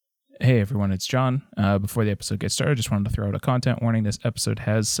Hey everyone, it's John. Before the episode gets started, I just wanted to throw out a content warning. This episode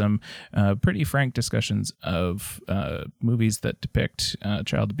has some pretty frank discussions of movies that depict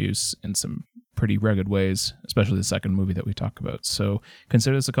child abuse in some pretty rugged ways, especially the second movie that we talk about. So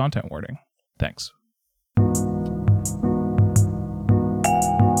consider this a content warning. Thanks.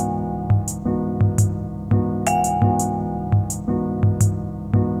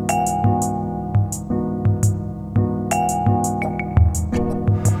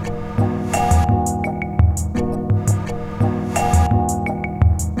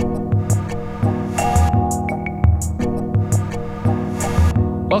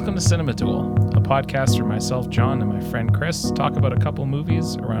 Welcome to Cinema Duel, a podcast where myself, John, and my friend Chris talk about a couple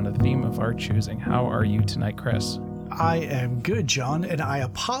movies around a theme of our choosing. How are you tonight, Chris? I am good, John, and I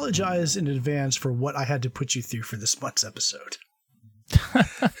apologize in advance for what I had to put you through for this month's episode.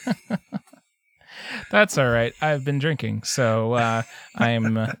 That's all right. I've been drinking, so I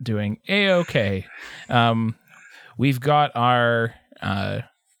am doing A-okay. We've got our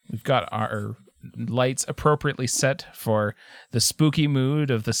lights appropriately set for the spooky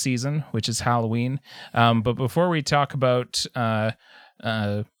mood of the season, which is Halloween. But before we talk about, the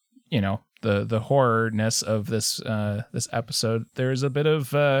horrorness of this episode, there's a bit of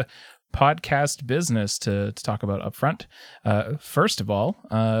podcast business to talk about up front. First of all,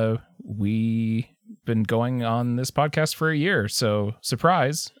 we've been going on this podcast for a year, so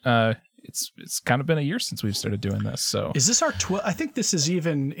surprise. It's kind of been a year since we've started doing this. So is this our 12th? I think this is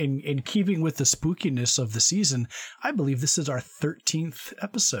even in keeping with the spookiness of the season. I believe this is our 13th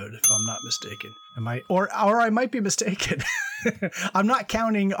episode, if I'm not mistaken. Am I? Or I might be mistaken. I'm not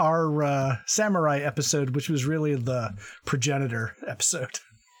counting our samurai episode, which was really the progenitor episode.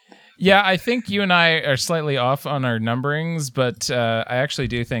 Yeah, I think you and I are slightly off on our numberings, but I actually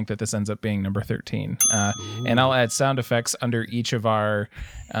do think that this ends up being number 13. And I'll add sound effects under each of our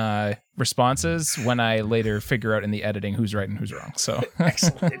responses when I later figure out in the editing who's right and who's wrong. So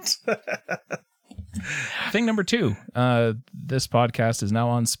Excellent. Thing number 2, this podcast is now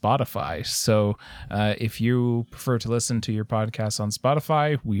on Spotify. So if you prefer to listen to your podcast on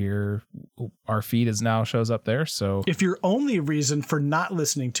Spotify, our feed now shows up there. So if your only reason for not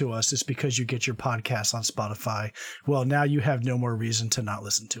listening to us is because you get your podcast on Spotify, well, now you have no more reason to not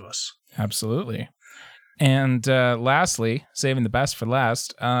listen to us. Absolutely. And lastly, saving the best for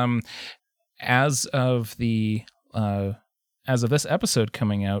last, as of this episode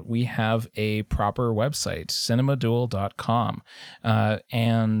coming out, we have a proper website, cinemaduel.com.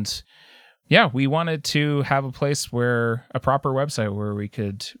 And yeah, we wanted to have a proper website where we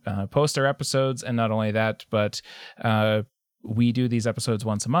could post our episodes. And not only that, but we do these episodes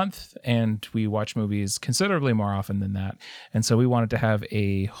once a month and we watch movies considerably more often than that. And so we wanted to have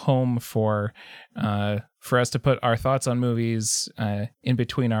a home for us to put our thoughts on movies in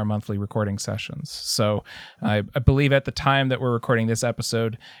between our monthly recording sessions. So I believe at the time that we're recording this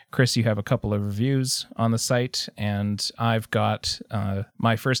episode, Chris, you have a couple of reviews on the site, and I've got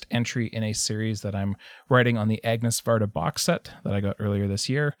my first entry in a series that I'm writing on the Agnes Varda box set that I got earlier this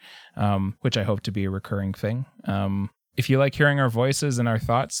year, which I hope to be a recurring thing. If you like hearing our voices and our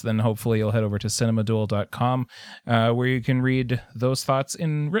thoughts, then hopefully you'll head over to cinemaduel.com, where you can read those thoughts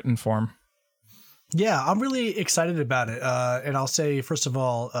in written form. Yeah, I'm really excited about it. And I'll say, first of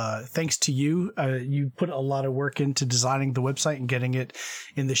all, thanks to you. You put a lot of work into designing the website and getting it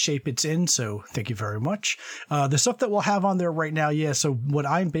in the shape it's in. So thank you very much. The stuff that we'll have on there right now. Yeah. So what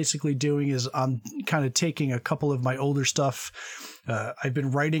I'm basically doing is I'm kind of taking a couple of my older stuff. I've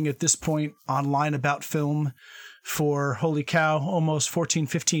been writing at this point online about film for, holy cow, almost 14,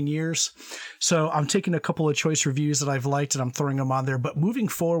 15 years. So I'm taking a couple of choice reviews that I've liked and I'm throwing them on there. But moving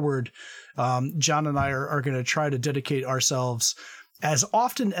forward, John and I are going to try to dedicate ourselves as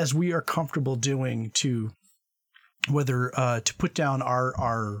often as we are comfortable doing to whether to put down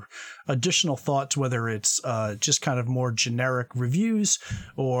our additional thoughts, whether it's just kind of more generic reviews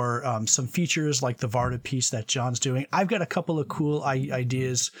or some features like the Varda piece that John's doing. I've got a couple of cool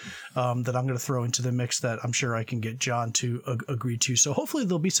ideas that I'm going to throw into the mix that I'm sure I can get John to agree to. So hopefully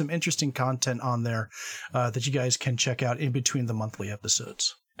there'll be some interesting content on there that you guys can check out in between the monthly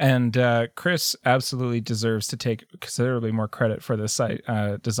episodes. And Chris absolutely deserves to take considerably more credit for the site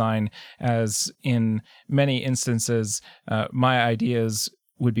design, as in many instances, my ideas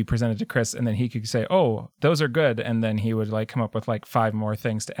would be presented to Chris and then he could say, oh, those are good. And then he would come up with 5 more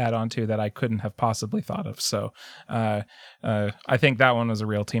things to add on to that I couldn't have possibly thought of. So I think that one was a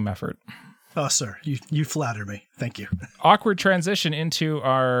real team effort. Oh, sir, you flatter me. Thank you. Awkward transition into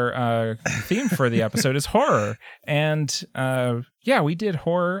our theme for the episode is horror. And we did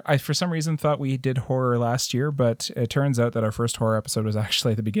horror. I, for some reason, thought we did horror last year, but it turns out that our first horror episode was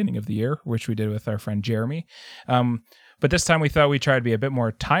actually at the beginning of the year, which we did with our friend Jeremy. But this time we thought we'd try to be a bit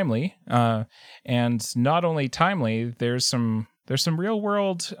more timely. And not only timely, there's some real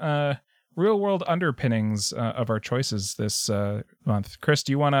world underpinnings of our choices this month. Chris,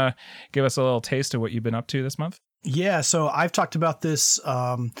 do you want to give us a little taste of what you've been up to this month? Yeah, so I've talked about this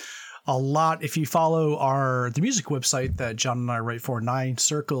a lot. If you follow the music website that John and I write for, 9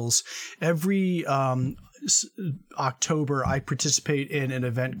 Circles, every October I participate in an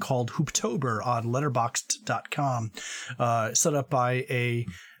event called Hooptober on letterboxd.com, set up by a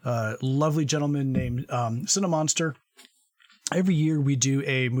lovely gentleman named Cinemonster. Every year we do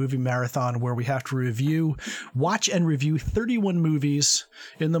a movie marathon where we have to watch and review 31 movies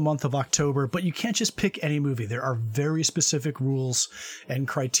in the month of October, but you can't just pick any movie. There are very specific rules and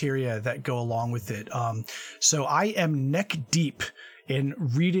criteria that go along with it. So I am neck deep in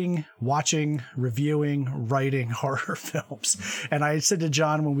reading, watching, reviewing, writing horror films. And I said to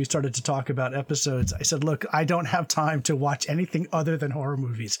John when we started to talk about episodes, I said, look, I don't have time to watch anything other than horror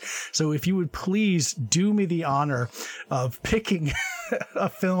movies. So if you would please do me the honor of picking a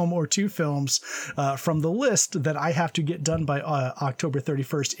film or 2 films from the list that I have to get done by October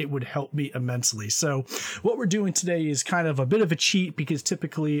 31st, it would help me immensely. So what we're doing today is kind of a bit of a cheat, because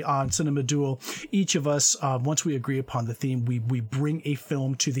typically on Cinema Duel, each of us, once we agree upon the theme, we bring a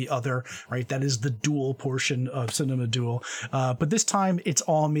film to the other, right? That is the duel portion of Cinema Duel. But this time it's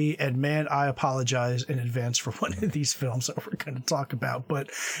all me, and man, I apologize in advance for one of these films that we're going to talk about, but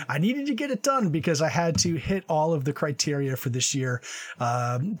I needed to get it done because I had to hit all of the criteria for this year,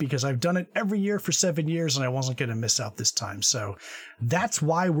 because I've done it every year for 7 years and I wasn't going to miss out this time. So that's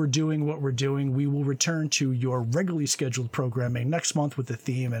why we're doing what we're doing. We will return to your regularly scheduled programming next month with a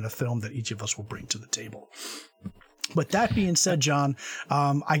theme and a film that each of us will bring to the table. But that being said, John,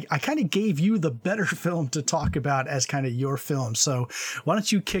 I kind of gave you the better film to talk about as kind of your film. So why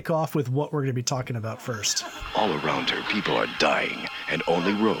don't you kick off with what we're going to be talking about first? All around her, people are dying, and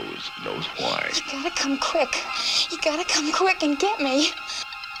only Rose knows why. You gotta come quick. You gotta come quick and get me.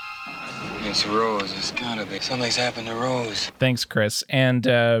 It's Rose. It's gotta be. Something's happened to Rose. Thanks, Chris. And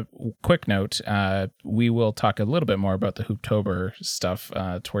quick note, we will talk a little bit more about the Hooptober stuff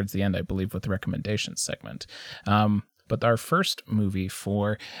towards the end, I believe, with the recommendations segment. But our first movie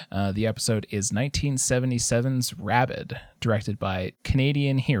for the episode is 1977's Rabid, directed by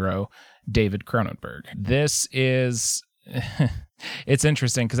Canadian hero David Cronenberg. This is... it's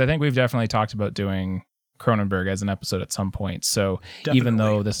interesting because I think we've definitely talked about doing Cronenberg as an episode at some point. So definitely. Even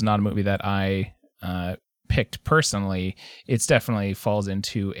though this is not a movie that I picked personally, it definitely falls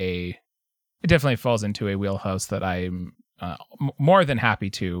into a wheelhouse that I'm more than happy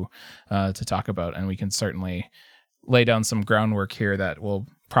to talk about, and we can certainly lay down some groundwork here that will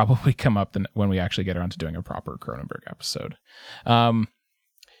probably come up when we actually get around to doing a proper Cronenberg episode.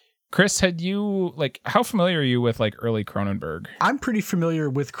 Chris, how familiar are you with early Cronenberg? I'm pretty familiar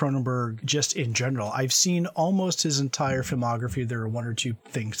with Cronenberg just in general. I've seen almost his entire filmography. There are 1 or 2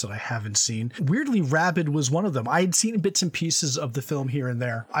 things that I haven't seen. Weirdly, Rabid was one of them. I had seen bits and pieces of the film here and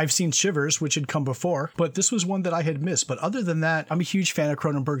there. I've seen Shivers, which had come before, but this was one that I had missed. But other than that, I'm a huge fan of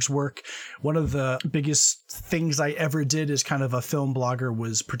Cronenberg's work. One of the biggest things I ever did as kind of a film blogger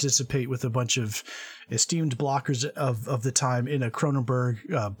was participate with a bunch of esteemed bloggers of the time in a Cronenberg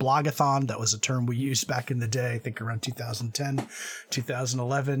blogathon. That was a term we used back in the day, I think around 2010,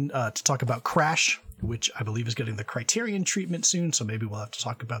 2011, to talk about Crash, which I believe is getting the Criterion treatment soon, so maybe we'll have to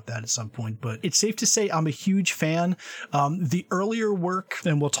talk about that at some point. But it's safe to say I'm a huge fan. The earlier work,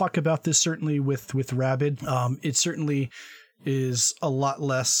 and we'll talk about this certainly with Rabid, it certainly is a lot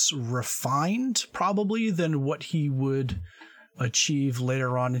less refined probably than what he would achieve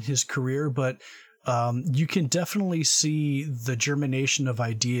later on in his career, but you can definitely see the germination of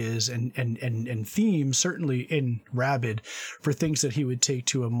ideas and themes, certainly in Rabid, for things that he would take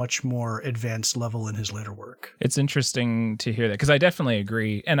to a much more advanced level in his later work. It's interesting to hear that, because I definitely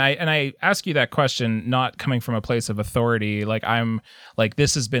agree. And I ask you that question not coming from a place of authority.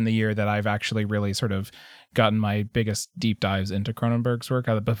 This has been the year that I've actually really sort of gotten my biggest deep dives into Cronenberg's work.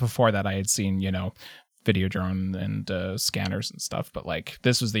 But before that, I had seen, Videodrome and Scanners and stuff, but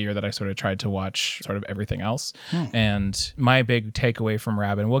this was the year that I sort of tried to watch sort of everything else. And my big takeaway from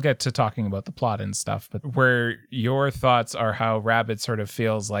Rabid, and we'll get to talking about the plot and stuff, but where your thoughts are how Rabid sort of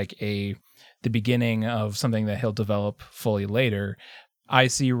feels like the beginning of something that he'll develop fully later. I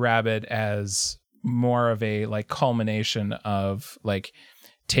see Rabid as more of a culmination of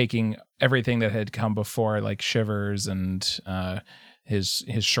taking everything that had come before, like Shivers and his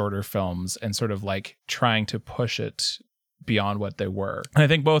shorter films, and sort of like trying to push it beyond what they were. And I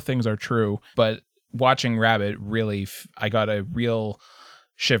think both things are true, but watching Rabid, really, I got a real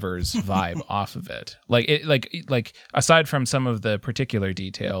Shivers vibe off of it. Like aside from some of the particular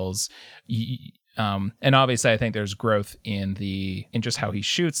details, and obviously I think there's growth in just how he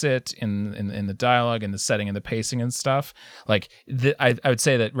shoots it, in the dialogue and the setting and the pacing and stuff. Like I would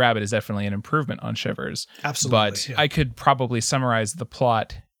say that Rabid is definitely an improvement on Shivers. Absolutely. But I could probably summarize the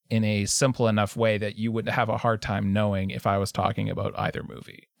plot in a simple enough way that you would have a hard time knowing if I was talking about either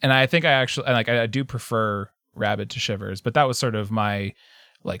movie. And I think I do prefer Rabid to Shivers, but that was sort of my,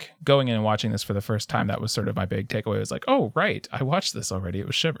 like, going in and watching this for the first time, that was sort of my big takeaway. It was like, oh, right, I watched this already. It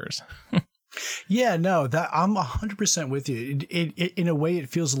was Shivers. Yeah, no, that I'm 100% with you. It in a way, it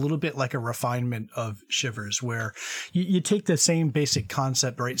feels a little bit like a refinement of Shivers, where you take the same basic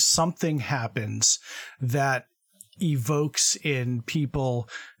concept, right? Something happens that evokes in people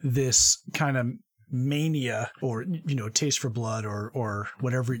this kind of mania, or taste for blood, or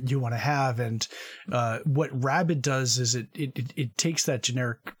whatever you want to have. And what Rabid does is it takes that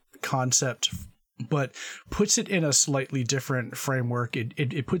generic concept but puts it in a slightly different framework.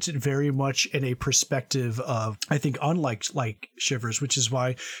 It puts it very much in a perspective of, I think, unlike like Shivers, which is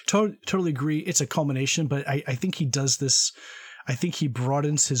why totally agree. It's a culmination, but I think he does this. I think he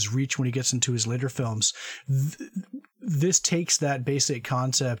broadens his reach when he gets into his later films. This takes that basic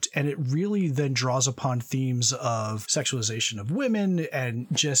concept and it really then draws upon themes of sexualization of women and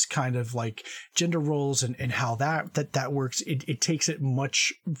just kind of like gender roles and how that works. It takes it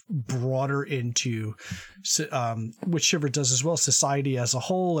much broader into which Shiver does as well, society as a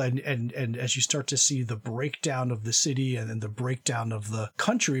whole. And as you start to see the breakdown of the city and then the breakdown of the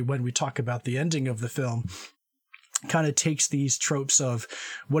country when we talk about the ending of the film, kind of takes these tropes of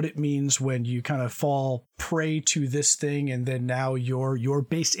what it means when you kind of fall prey to this thing, and then now your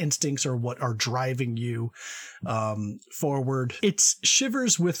base instincts are what are driving you forward. It's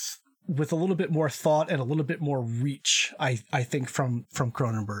Shivers with a little bit more thought and a little bit more reach, I think, from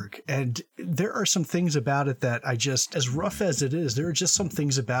Cronenberg. And there are some things about it that I just, as rough as it is, there are just some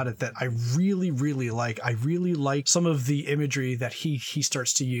things about it that I really, really like. I really like some of the imagery that he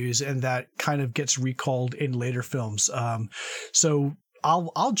starts to use, and that kind of gets recalled in later films. So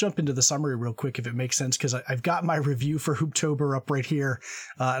I'll jump into the summary real quick if it makes sense, because I've got my review for Hooptober up right here,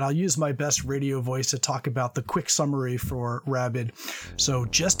 and I'll use my best radio voice to talk about the quick summary for Rabid. So,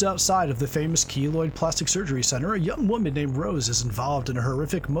 just outside of the famous Keloid Plastic Surgery Center, a young woman named Rose is involved in a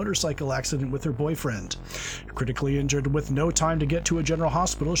horrific motorcycle accident with her boyfriend. Critically injured with no time to get to a general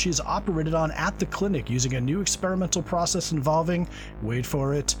hospital, she is operated on at the clinic using a new experimental process involving, wait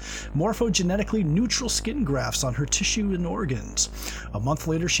for it, morphogenetically neutral skin grafts on her tissue and organs. A month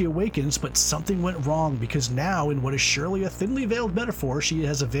later, she awakens, but something went wrong, because now, in what is surely a thinly veiled metaphor, she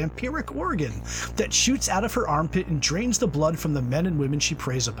has a vampiric organ that shoots out of her armpit and drains the blood from the men and women she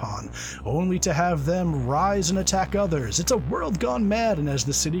preys upon, only to have them rise and attack others. It's a world gone mad, and as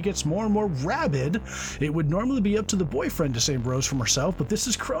the city gets more and more rabid, it would normally be up to the boyfriend to save Rose from herself, but this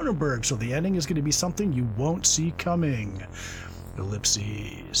is Cronenberg, so the ending is going to be something you won't see coming.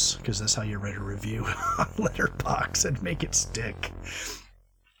 Ellipses, because that's how you write a review on Letterboxd and make it stick.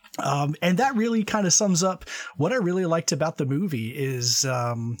 And that really kind of sums up what I really liked about the movie is,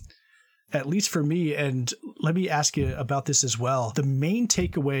 at least for me, and let me ask you about this as well. The main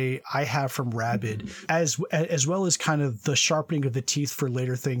takeaway I have from Rabid, as well as kind of the sharpening of the teeth for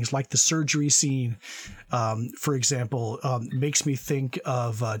later things, like the surgery scene, for example, makes me think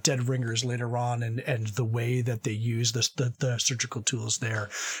of Dead Ringers later on, and the way that they use the surgical tools there.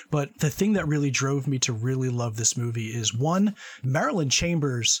 But the thing that really drove me to really love this movie is, one, Marilyn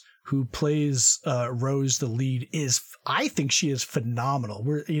Chambers, who plays Rose, the lead, I think she is phenomenal.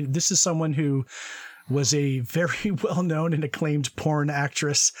 This is someone who was a very well-known and acclaimed porn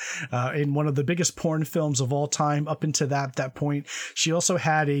actress in one of the biggest porn films of all time up until that point. She also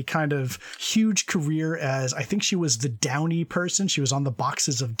had a kind of huge career as, I think she was the Downey person. She was on the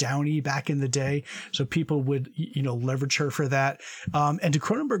boxes of Downey back in the day, so people would, leverage her for that. And to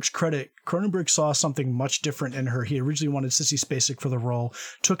Cronenberg's credit, Cronenberg saw something much different in her. He originally wanted Sissy Spacek for the role,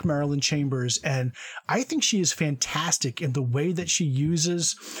 took Marilyn Chambers, and I think she is fantastic in the way that she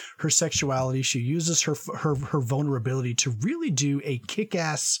uses her sexuality. She uses her vulnerability to really do a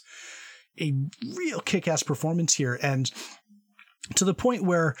real kick-ass performance here. And to the point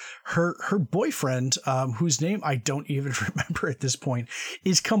where her boyfriend, whose name I don't even remember at this point,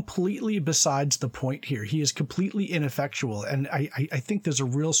 is completely besides the point here. He is completely ineffectual. And I think there's a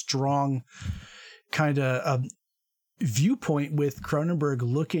real strong kind of viewpoint with Cronenberg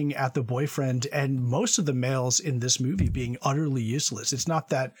looking at the boyfriend and most of the males in this movie being utterly useless. It's not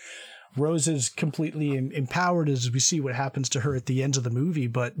that Rose is completely empowered as we see what happens to her at the end of the movie,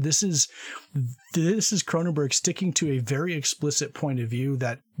 but this is Cronenberg sticking to a very explicit point of view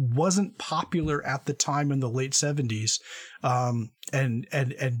that wasn't popular at the time in the late 70s,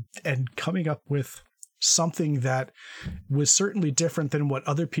 and coming up with something that was certainly different than what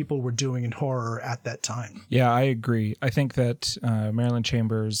other people were doing in horror at that time. Yeah, I agree. I think that Marilyn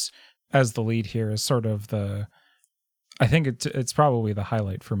Chambers as the lead here is sort of I think it's probably the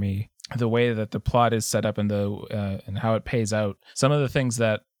highlight for me. The way that the plot is set up and and how it pays out. Some of the things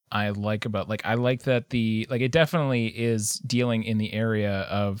that I like about, I like that it definitely is dealing in the area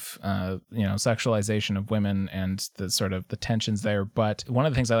of sexualization of women and the sort of the tensions there. But one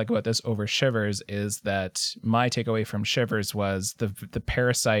of the things I like about this over Shivers is that my takeaway from Shivers was the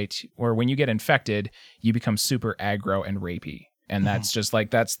parasite, or when you get infected, you become super aggro and rapey. And that's just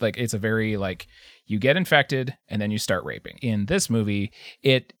it's a very you get infected and then you start raping. In this movie,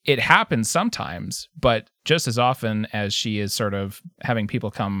 it happens sometimes, but just as often as she is sort of having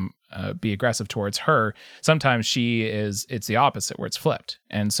people come be aggressive towards her, sometimes it's the opposite where it's flipped.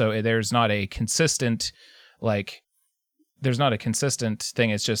 And so there's not a consistent thing.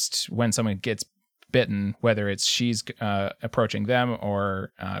 It's just when someone gets bitten, whether it's she's approaching them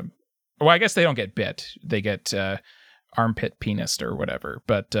or I guess they don't get bit. They get armpit penised or whatever.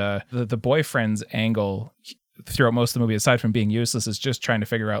 But the boyfriend's angle throughout most of the movie, aside from being useless, is just trying to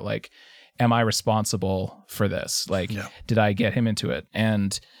figure out am I responsible for this? Did I get him into it?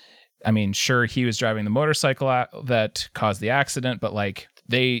 And I mean, sure, he was driving the motorcycle that caused the accident, but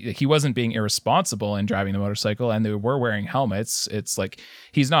he wasn't being irresponsible in driving the motorcycle, and they were wearing helmets. It's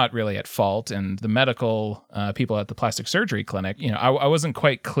he's not really at fault. And the medical people at the plastic surgery clinic, I wasn't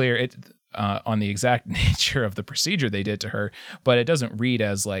quite clear on the exact nature of the procedure they did to her, but it doesn't read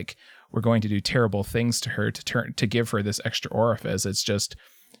as we're going to do terrible things to her to give her this extra orifice. It's just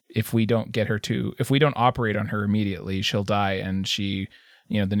if we don't operate on her immediately, she'll die, and she,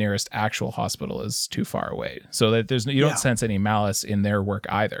 the nearest actual hospital is too far away. So that you don't sense any malice in their work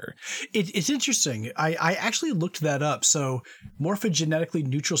either. It's interesting. I actually looked that up. So morphogenetically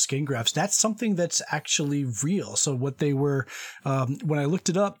neutral skin grafts, that's something that's actually real. So what they were, when I looked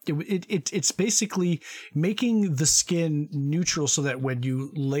it up, it's basically making the skin neutral so that when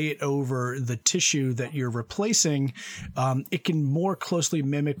you lay it over the tissue that you're replacing, it can more closely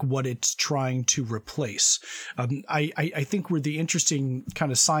mimic what it's trying to replace. I think where the interesting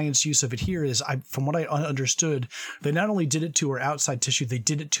kind of science use of it here is, from what I understood, they not only did it to her outside tissue, they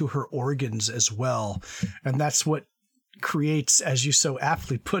did it to her organs as well. And that's what creates, as you so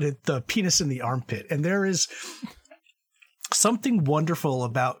aptly put it, the penis in the armpit. And there is something wonderful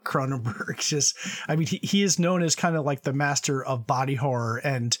about Cronenberg. He is known as kind of the master of body horror.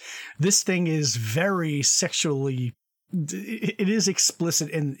 And this thing is very sexually, it is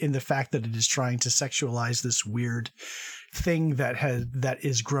explicit in the fact that it is trying to sexualize this weird thing that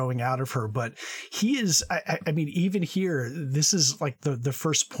is growing out of her. But he is, I mean, even here, this is the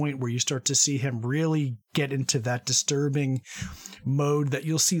first point where you start to see him really get into that disturbing mode that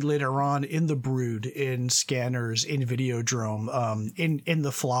you'll see later on in The Brood, in Scanners, in Videodrome, in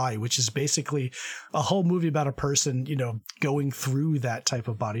The Fly, which is basically a whole movie about a person, going through that type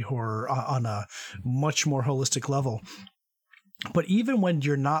of body horror on a much more holistic level. But even when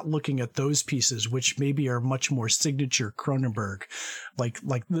you're not looking at those pieces, which maybe are much more signature Cronenberg, like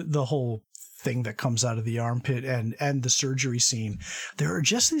the whole thing that comes out of the armpit and the surgery scene, there are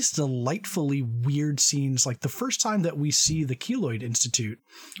just these delightfully weird scenes. Like the first time that we see the Keloid Institute,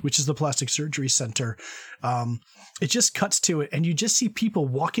 which is the plastic surgery center, it just cuts to it and you just see people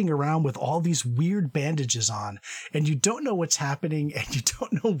walking around with all these weird bandages on, and you don't know what's happening and you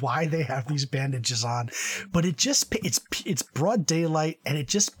don't know why they have these bandages on, but it's broad daylight and it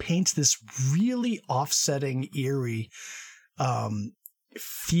just paints this really offsetting, eerie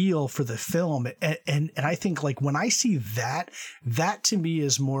feel for the film. And I think when I see that to me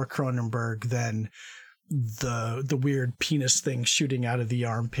is more Cronenberg than the weird penis thing shooting out of the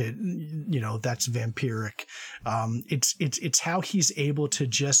armpit. That's vampiric. It's how he's able to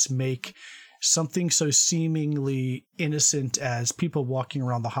just make something so seemingly innocent as people walking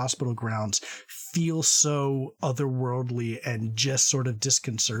around the hospital grounds feel so otherworldly and just sort of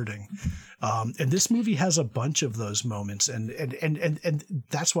disconcerting. And this movie has a bunch of those moments. And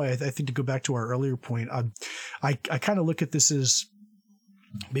that's why I think, to go back to our earlier point, I kind of look at this as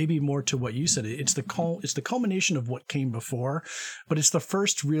maybe more to what you said. It's the culmination of what came before, but it's the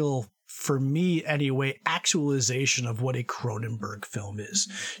first real, for me anyway, actualization of what a Cronenberg film is.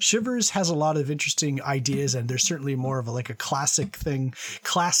 Shivers has a lot of interesting ideas, and there's certainly more of a classist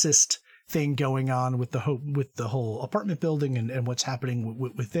thing going on with the whole apartment building and what's happening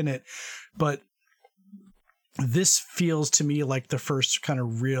within it. But this feels to me like the first kind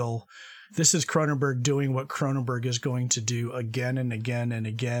of real, this is Cronenberg doing what Cronenberg is going to do again and again and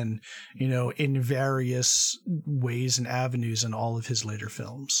again, in various ways and avenues in all of his later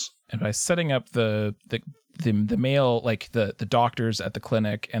films. And by setting up the male, like the doctors at the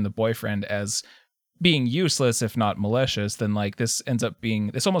clinic and the boyfriend as being useless, if not malicious, then like this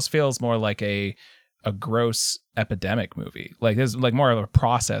almost feels more like a gross epidemic movie. Like this is like more of a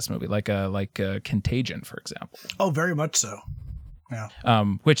process movie, like a Contagion, for example. Oh, very much so. Yeah.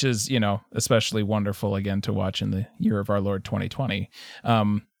 Which is, especially wonderful again to watch in the year of our Lord 2020.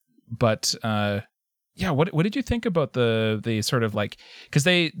 What did you think about the sort of like, because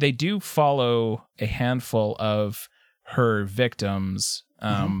they do follow a handful of her victims,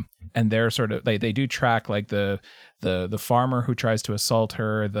 and they're sort of they do track like the farmer who tries to assault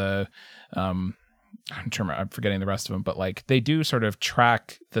her, I'm forgetting the rest of them, but like they do sort of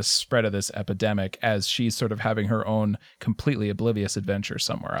track the spread of this epidemic as she's sort of having her own completely oblivious adventure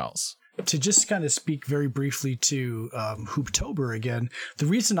somewhere else. To just kind of speak very briefly to Hooptober again, the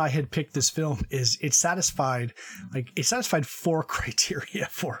reason I had picked this film is it satisfied 4 criteria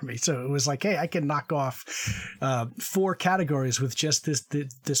for me. So it was like, hey, I can knock off 4 categories with just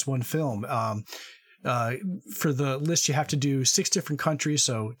this one film. For the list, you have to do 6 different countries.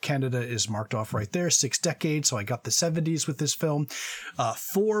 So Canada is marked off right there, 6 decades. So I got the 70s with this film,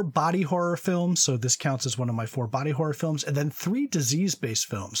 4 body horror films. So this counts as one of my 4 body horror films, and then 3 disease-based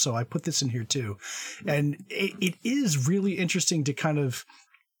films. So I put this in here too. And it is really interesting to kind of,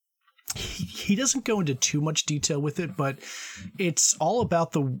 he doesn't go into too much detail with it, but it's all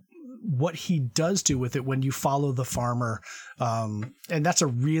about what he does do with it when you follow the farmer. And that's a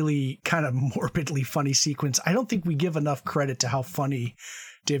really kind of morbidly funny sequence. I don't think we give enough credit to how funny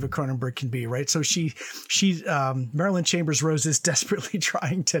David Cronenberg can be, right? So she's Marilyn Chambers Rose is desperately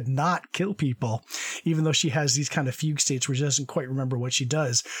trying to not kill people, even though she has these kind of fugue states where she doesn't quite remember what she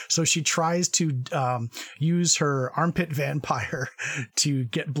does. So she tries to use her armpit vampire to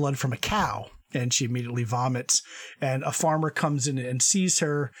get blood from a cow, and she immediately vomits, and a farmer comes in and sees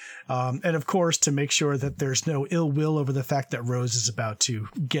her. And of course, to make sure that there's no ill will over the fact that Rose is about to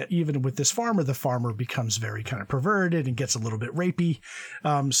get even with this farmer, the farmer becomes very kind of perverted and gets a little bit rapey.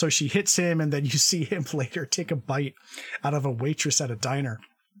 So she hits him, and then you see him later take a bite out of a waitress at a diner.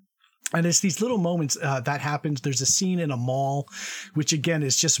 And it's these little moments that happens. There's a scene in a mall, which again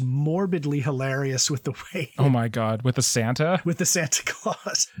is just morbidly hilarious with the way. Oh my God, with the Santa? With the Santa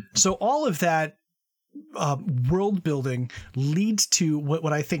Claus. So all of that world building leads to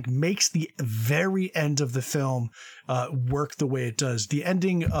what I think makes the very end of the film work the way it does. The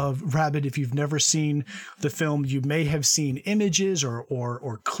ending of Rabid, if you've never seen the film, you may have seen images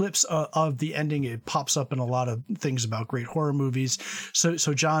or clips of the ending. It pops up in a lot of things about great horror movies. So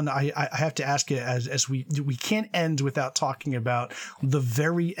John, I have to ask you, as we can't end without talking about the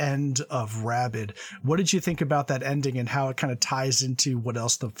very end of Rabid. What did you think about that ending and how it kind of ties into what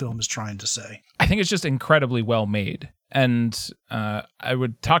else the film is trying to say? I think it's just incredibly well made. And I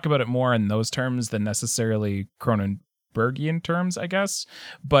would talk about it more in those terms than necessarily Cronenbergian terms, I guess.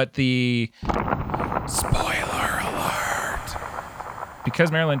 But the spoiler alert,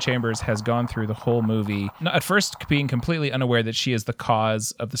 because Marilyn Chambers has gone through the whole movie, at first being completely unaware that she is the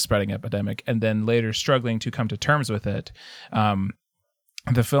cause of the spreading epidemic, and then later struggling to come to terms with it.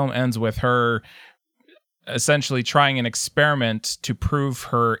 The film ends with her essentially trying an experiment to prove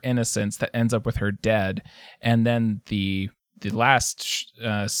her innocence that ends up with her dead. And then the last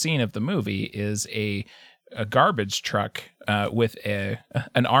scene of the movie is a garbage truck with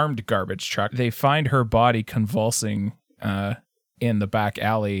an armed garbage truck. They find her body convulsing in the back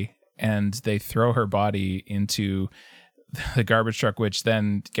alley, and they throw her body into the garbage truck, which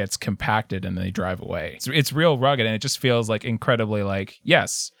then gets compacted, and they drive away. It's real rugged, and it just feels like incredibly like,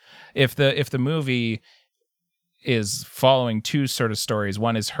 yes, if the movie is following 2 sort of stories,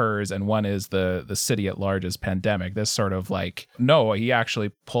 one is hers and one is the city at large's pandemic, this sort of like, no, he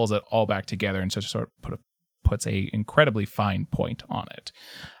actually pulls it all back together and sort of put a puts a incredibly fine point on it.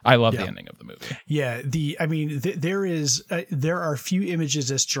 I love the ending of the movie. Yeah, there are few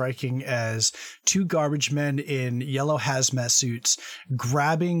images as striking as two garbage men in yellow hazmat suits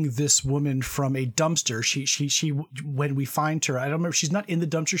grabbing this woman from a dumpster. She when we find her, I don't remember, she's not in the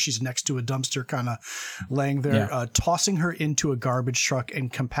dumpster, she's next to a dumpster, kind of laying there, tossing her into a garbage truck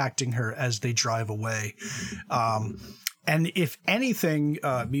and compacting her as they drive away. And if anything,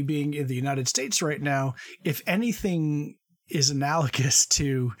 me being in the United States right now, if anything is analogous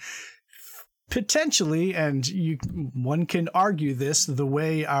to potentially, and one can argue this, the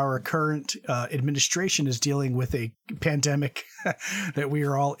way our current administration is dealing with a pandemic that we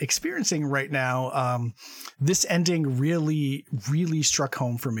are all experiencing right now, this ending really, really struck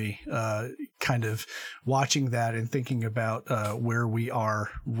home for me, kind of watching that and thinking about where we are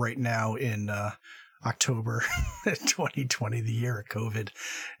right now in October 2020, the year of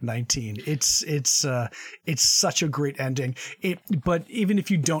COVID-19. It's such a great ending. But even if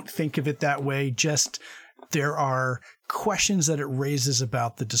you don't think of it that way, just there are questions that it raises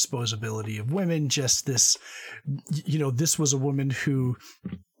about the disposability of women. Just this, this was a woman who,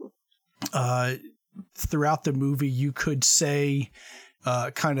 throughout the movie, you could say,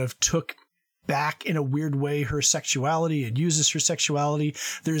 kind of took back in a weird way her sexuality and uses her sexuality.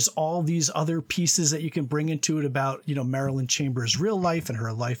 There's all these other pieces that you can bring into it about, Marilyn Chambers' real life and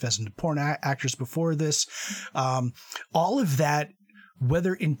her life as a porn actress before this. All of that,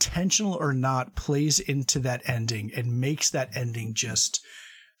 whether intentional or not, plays into that ending and makes that ending just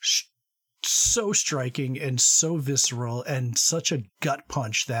so striking and so visceral and such a gut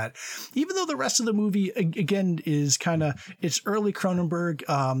punch that even though the rest of the movie again is kind of, it's early Cronenberg,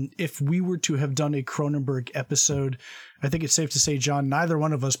 if we were to have done a Cronenberg episode, I think it's safe to say, John, neither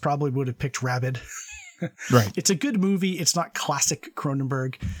one of us probably would have picked Rabid. Right. It's a good movie. It's not classic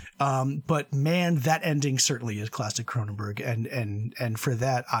Cronenberg. But man, that ending certainly is classic Cronenberg. And for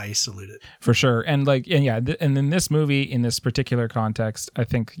that, I salute it. For sure. And and in this movie, in this particular context, I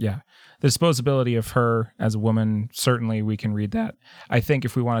think, the disposability of her as a woman, certainly we can read that. I think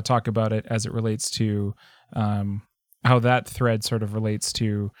if we want to talk about it as it relates to how that thread sort of relates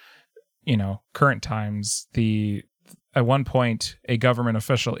to, current times, at one point, a government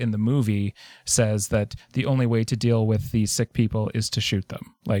official in the movie says that the only way to deal with these sick people is to shoot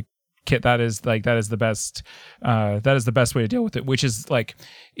them. That is the best way to deal with it, which is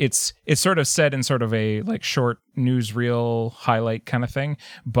it's sort of said in sort of a short newsreel highlight kind of thing,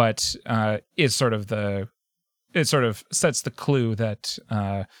 but it sort of sets the clue that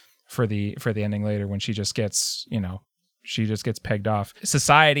for the ending later when she just gets pegged off.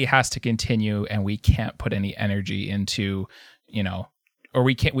 Society has to continue, and we can't put any energy into, or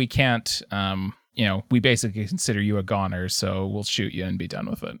we can't, we basically consider you a goner, so we'll shoot you and be done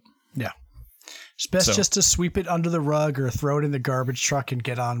with it. Yeah. It's best just to sweep it under the rug or throw it in the garbage truck and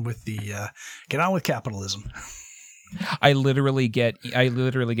get on with capitalism. I literally get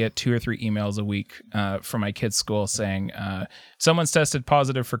 2 or 3 emails a week from my kids' school saying, someone's tested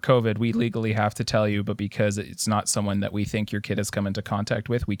positive for COVID. We legally have to tell you, but because it's not someone that we think your kid has come into contact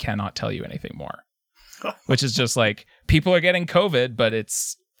with, we cannot tell you anything more. Which is just people are getting COVID, but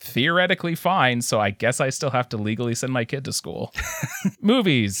it's theoretically fine. So I guess I still have to legally send my kid to school.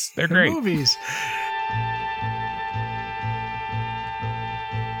 Movies. They're great. Movies.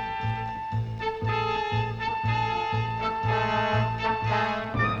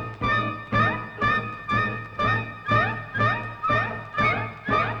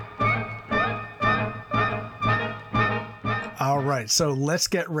 All right, so let's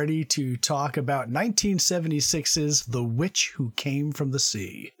get ready to talk about 1976's The Witch Who Came from the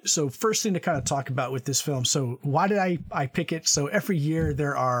Sea. So first thing to kind of talk about with this film. So why did I pick it? So every year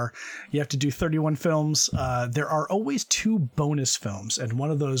you have to do 31 films. There are always 2 bonus films. And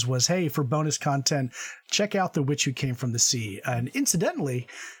one of those was, hey, for bonus content, check out The Witch Who Came from the Sea. And incidentally,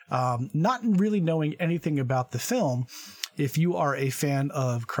 not really knowing anything about the film, if you are a fan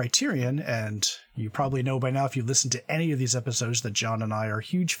of Criterion, and you probably know by now if you listen to any of these episodes that John and I are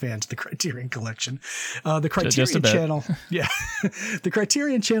huge fans of the Criterion Collection. The Criterion Channel, the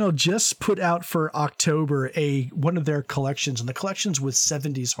Criterion Channel just put out for October one of their collections, and the collections was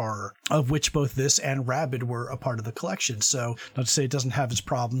 70s horror, of which both this and Rabid were a part of the collection. So not to say it doesn't have its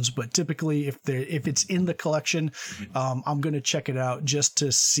problems, but typically if it's in the collection, I'm going to check it out just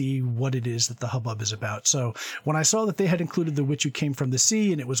to see what it is that the hubbub is about. So when I saw that they had included The Witch Who Came from the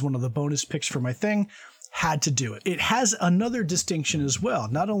Sea, and it was one of the bonus picks for my thing, had to do it. It has another distinction as well.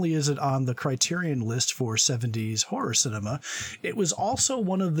 Not only is it on the Criterion list for 70s horror cinema, it was also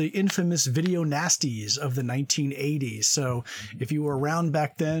one of the infamous video nasties of the 1980s. So if you were around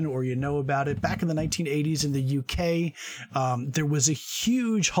back then or you know about it, back in the 1980s in the UK, there was a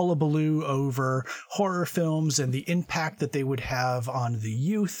huge hullabaloo over horror films and the impact that they would have on the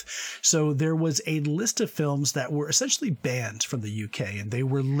youth. So there was a list of films that were essentially banned from the UK, and they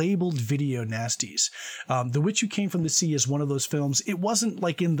were labeled video nasties. The Witch Who Came from the Sea is one of those films. It wasn't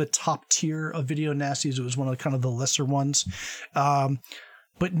like in the top tier of video nasties. It was one of the, kind of the lesser ones.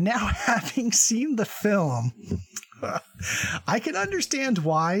 But now, having seen the film, I can understand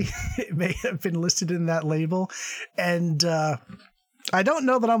why it may have been listed in that label. And I don't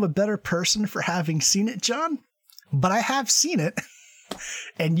know that I'm a better person for having seen it, John, but I have seen it,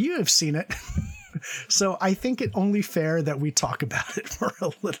 and you have seen it. So I think it only fair that we talk about it for a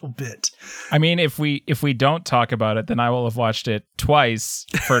little bit. I mean, if we don't talk about it, then I will have watched it twice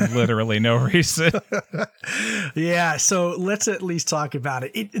for literally no reason. Yeah, so let's at least talk about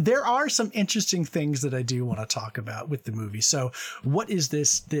it. There are some interesting things that I do want to talk about with the movie. So what is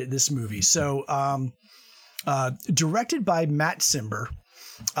this movie? So directed by Matt Cimber.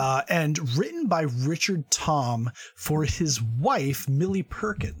 And written by Richard Tom for his wife, Millie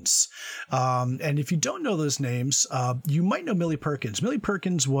Perkins. And if you don't know those names, you might know Millie Perkins. Millie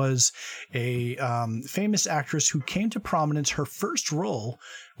Perkins was a famous actress who came to prominence. Her first role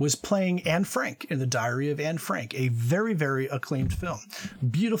was playing Anne Frank in The Diary of Anne Frank, a very, very acclaimed film.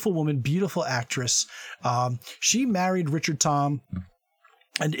 Beautiful woman, beautiful actress. She married Richard Tom.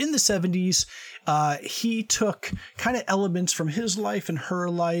 And in the 70s, he took kind of elements from his life and her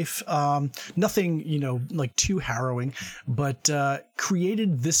life, nothing, like too harrowing, but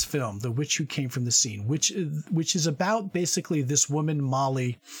created this film, The Witch Who Came from the Sea, which is about basically this woman,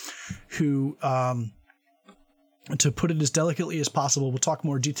 Molly, who, to put it as delicately as possible, we'll talk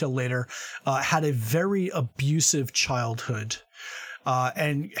more detail later, had a very abusive childhood.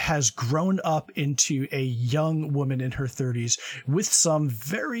 And has grown up into a young woman in her 30s with some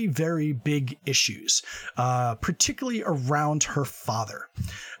very, very big issues, particularly around her father.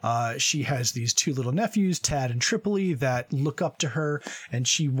 She has these two little nephews, Tad and Tripoli, that look up to her, and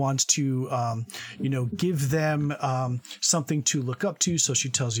she wants to, give them something to look up to. So she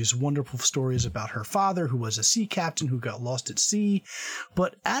tells these wonderful stories about her father, who was a sea captain who got lost at sea.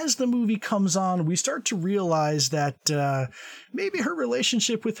 But as the movie comes on, we start to realize that maybe her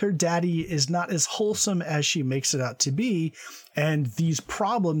relationship with her daddy is not as wholesome as she makes it out to be. And these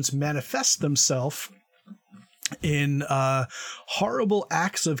problems manifest themselves in horrible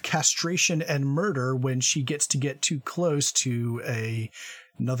acts of castration and murder when she gets too close to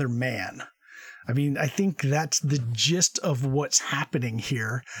another man. I mean, I think that's the gist of what's happening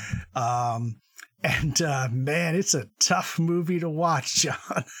here. And man, it's a tough movie to watch,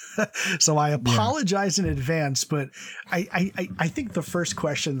 John. So I apologize in advance, but I think the first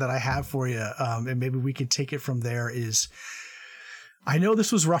question that I have for you, and maybe we can take it from there, is I know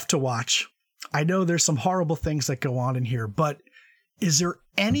this was rough to watch. I know there's some horrible things that go on in here, but is there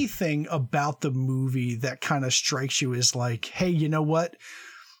anything about the movie that kind of strikes you as like, hey, you know what?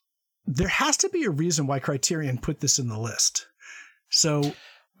 There has to be a reason why Criterion put this in the list. So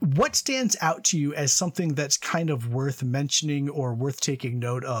what stands out to you as something that's kind of worth mentioning or worth taking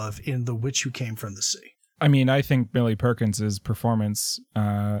note of in The Witch Who Came from the Sea? I mean, I think Millie Perkins' performance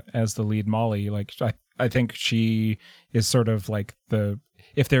as the lead Molly, like I think she is sort of like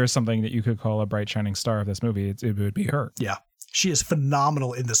if there is something that you could call a bright shining star of this movie, it would be her. Yeah, she is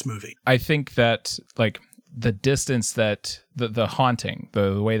phenomenal in this movie. I think that like the distance that the haunting,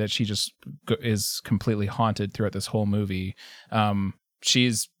 the way that she just is completely haunted throughout this whole movie,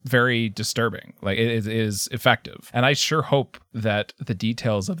 she's very disturbing. Like it is effective. And I sure hope that the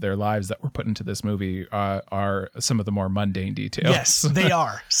details of their lives that were put into this movie are some of the more mundane details. Yes, they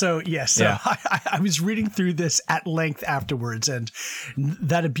are. So yes, Yeah. I was reading through this at length afterwards, and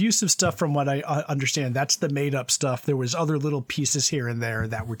that abusive stuff, from what I understand, that's the made up stuff. There was other little pieces here and there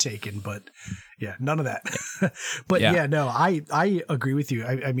that were taken, but yeah, none of that. But yeah, no, I agree with you.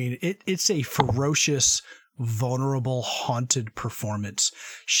 I mean, it's a ferocious, vulnerable, haunted performance.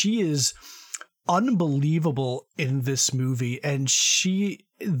 She is unbelievable in this movie, and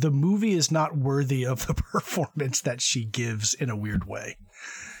the movie is not worthy of the performance that she gives in a weird way.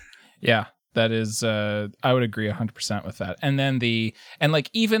 Yeah, that is I would agree 100% with that. And then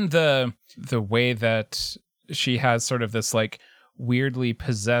even the way that she has sort of this like weirdly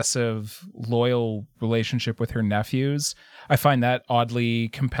possessive, loyal relationship with her nephews. I find that oddly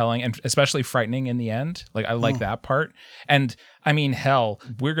compelling and especially frightening in the end. Like, I like that part. And I mean, hell,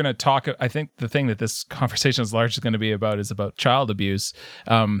 we're going to talk. I think the thing that this conversation is largely going to be about is about child abuse.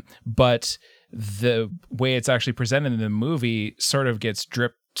 But the way it's actually presented in the movie sort of gets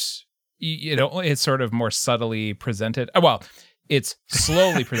dripped, it's sort of more subtly presented. Well, it's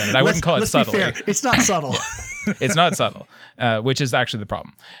slowly presented. I wouldn't call it subtly. It's not subtle. It's not subtle, which is actually the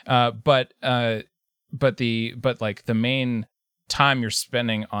problem. But the main time you're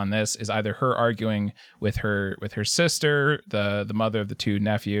spending on this is either her arguing with her sister, the mother of the two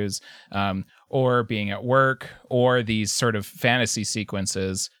nephews, or being at work, or these sort of fantasy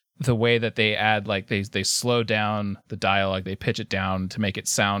sequences. The way that they add, like they slow down the dialogue, they pitch it down to make it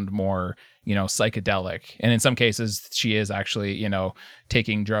sound more, psychedelic. And in some cases, she is actually,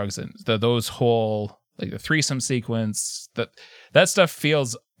 taking drugs, and those whole, like the threesome sequence, that stuff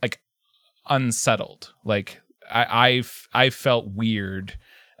feels like unsettled. Like I felt weird,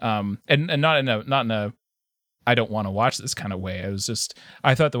 and not in a I don't want to watch this kind of way.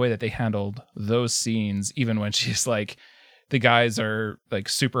 I thought the way that they handled those scenes, even when she's like, the guys are like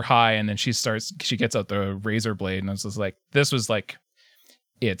super high, and then she gets out the razor blade, and I was just like, this was like,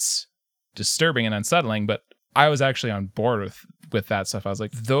 it's disturbing and unsettling, but I was actually on board with that stuff. I was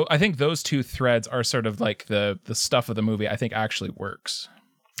like, I think those two threads are sort of like the stuff of the movie I think actually works.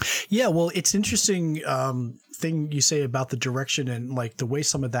 Yeah, well, it's interesting thing you say about the direction and like the way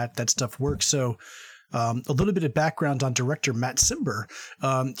some of that stuff works. So a little bit of background on director Matt Cimber.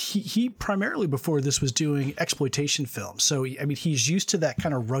 He primarily before this was doing exploitation films. So, I mean, he's used to that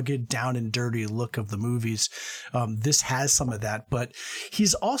kind of rugged, down and dirty look of the movies. This has some of that, but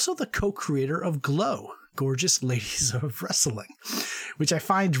he's also the co-creator of Glow, Gorgeous Ladies of Wrestling, which I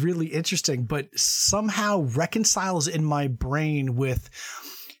find really interesting, but somehow reconciles in my brain with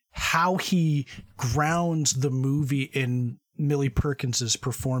how he grounds the movie in Millie Perkins's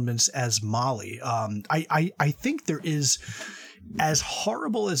performance as Molly. I think there is, as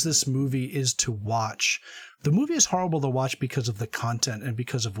horrible as this movie is to watch, the movie is horrible to watch because of the content and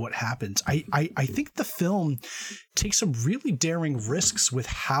because of what happens. I think the film takes some really daring risks with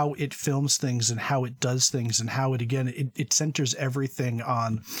how it films things and how it does things, and how it centers everything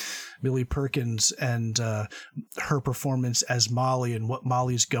on Millie Perkins and her performance as Molly and what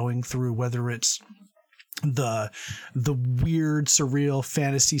Molly's going through, whether it's the weird, surreal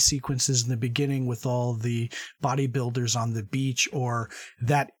fantasy sequences in the beginning with all the bodybuilders on the beach, or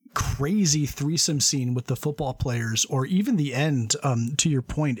that crazy threesome scene with the football players, or even the end. To your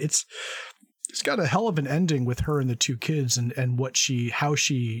point, it's got a hell of an ending with her and the two kids, and how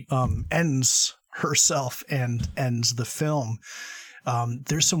she ends herself and ends the film.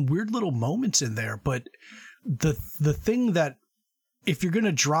 There's some weird little moments in there, but the thing that, if you're going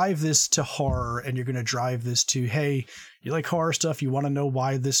to drive this to horror, and you're going to drive this to, hey, you like horror stuff, you want to know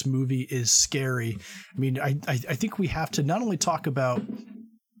why this movie is scary. I mean, I think we have to not only talk about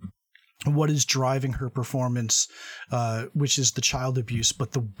what is driving her performance, which is the child abuse,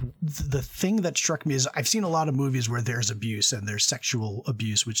 but the thing that struck me is, I've seen a lot of movies where there's abuse and there's sexual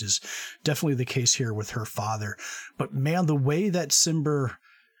abuse, which is definitely the case here with her father. But man, the way that Cimber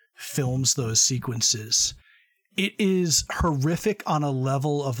films those sequences, it is horrific on a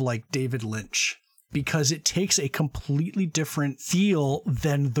level of like David Lynch, because it takes a completely different feel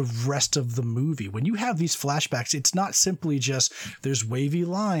than the rest of the movie. When you have these flashbacks, it's not simply just there's wavy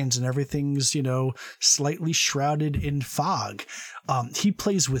lines and everything's, slightly shrouded in fog. He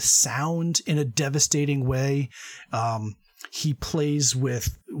plays with sound in a devastating way. He plays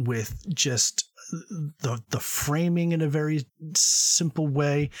with just the framing in a very simple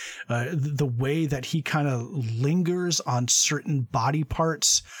way, the way that he kind of lingers on certain body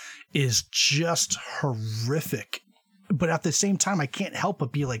parts is just horrific. But at the same time, I can't help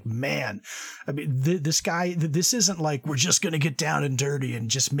but be like, man, I mean, this guy, this isn't like, we're just going to get down and dirty and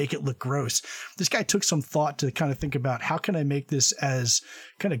just make it look gross. This guy took some thought to kind of think about, how can I make this as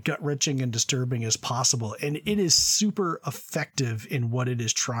kind of gut-wrenching and disturbing as possible? And it is super effective in what it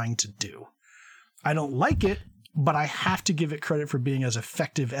is trying to do. I don't like it, but I have to give it credit for being as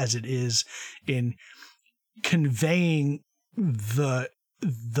effective as it is in conveying the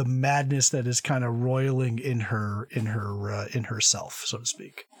madness that is kind of roiling in herself, so to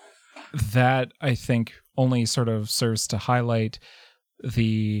speak. That, I think, only sort of serves to highlight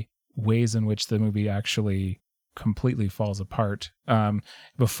the ways in which the movie actually completely falls apart.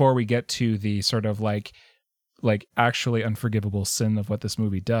 Before we get to the sort of like actually unforgivable sin of what this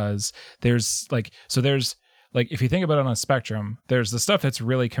movie does, there's like if you think about it on a spectrum, there's the stuff that's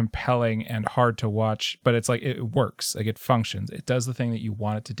really compelling and hard to watch, but it's like it works, like it functions, it does the thing that you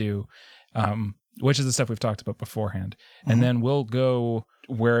want it to do, which is the stuff we've talked about beforehand. And then we'll go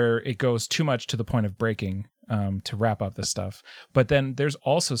where it goes too much to the point of breaking, to wrap up this stuff. But then there's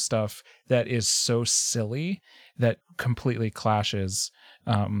also stuff that is so silly that completely clashes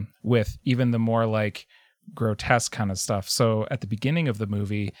with even the more like grotesque kind of stuff. So at the beginning of the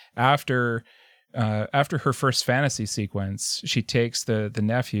movie, after her first fantasy sequence, she takes the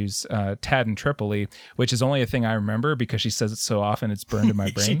nephews, Tad and Tripoli, which is only a thing I remember because she says it so often it's burned in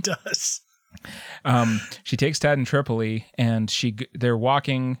my brain. She does. She takes Tad and Tripoli, and they're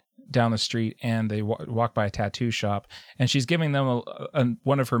walking down the street, and they walk by a tattoo shop, and she's giving them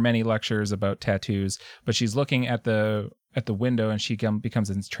one of her many lectures about tattoos, but she's looking at the window, and she becomes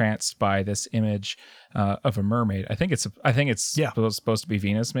entranced by this image of a mermaid. I think it's supposed to be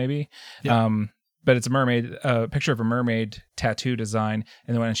Venus, maybe. Yeah. But it's a mermaid, a picture of a mermaid tattoo design,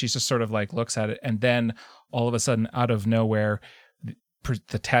 and then she's just sort of like looks at it, and then all of a sudden, out of nowhere,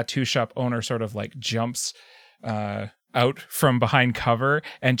 the tattoo shop owner sort of like jumps out from behind cover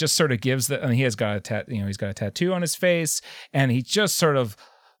and just sort of gives and he's got a tattoo on his face, and he just sort of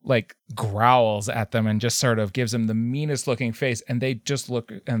like growls at them and just sort of gives them the meanest looking face, and they just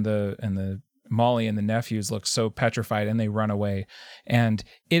look, and the Molly and the nephews look so petrified, and they run away. And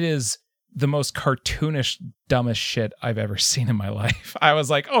it is the most cartoonish, dumbest shit I've ever seen in my life. I was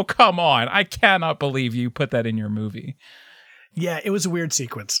like, oh, come on, I cannot believe you put that in your movie. Yeah, it was a weird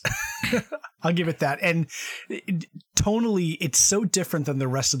sequence. I'll give it that. And tonally, it's so different than the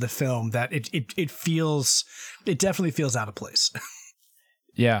rest of the film that it definitely feels out of place.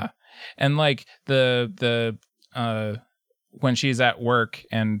 Yeah. And like the when she's at work,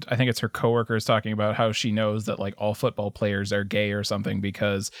 and I think it's her coworker is talking about how she knows that like all football players are gay or something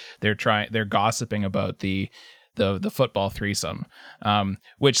because they're gossiping about the football threesome,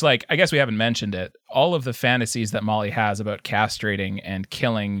 which, like, I guess we haven't mentioned it. All of the fantasies that Molly has about castrating and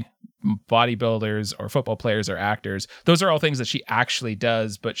killing bodybuilders or football players or actors, those are all things that she actually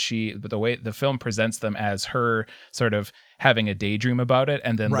does, but the way the film presents them as her sort of having a daydream about it,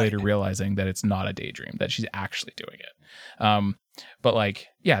 and then later realizing that it's not a daydream, that she's actually doing it. But like,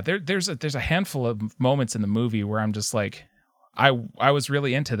 yeah, there's a handful of moments in the movie where I'm just like, I was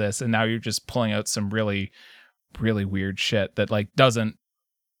really into this, and now you're just pulling out some really, really weird shit that like doesn't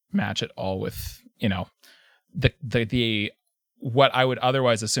match at all with, you know, the what I would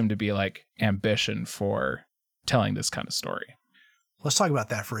otherwise assume to be like ambition for telling this kind of story. Let's talk about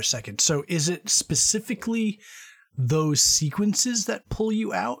that for a second. So is it specifically those sequences that pull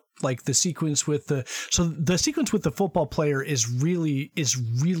you out? Like the sequence with the football player is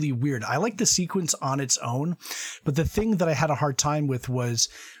really weird. I like the sequence on its own, but the thing that I had a hard time with was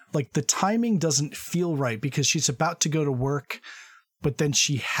like the timing doesn't feel right, because she's about to go to work, but then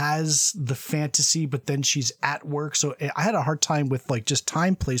she has the fantasy, but then she's at work. So I had a hard time with like just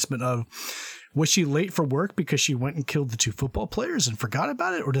time placement of, was she late for work because she went and killed the two football players and forgot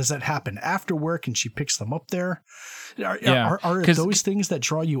about it? Or does that happen after work and she picks them up there? Are those things that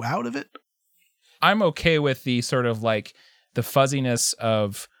draw you out of it? I'm okay with the sort of like the fuzziness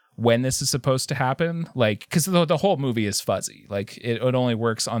of when this is supposed to happen, like, because the whole movie is fuzzy. Like it only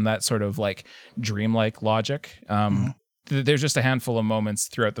works on that sort of like dreamlike logic. There's just a handful of moments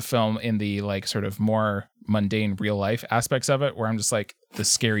throughout the film in the like sort of more mundane real life aspects of it where I'm just like, the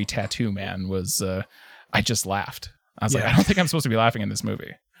scary tattoo man was, I just laughed. I was like, I don't think I'm supposed to be laughing in this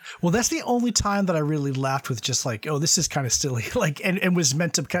movie. Well, that's the only time that I really laughed with just like, oh, this is kind of silly. Like, and was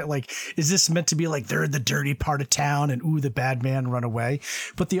meant to kind of like, is this meant to be like, they're in the dirty part of town and ooh, the bad man run away.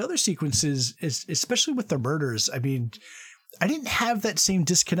 But the other sequences is, especially with the murders, I mean, I didn't have that same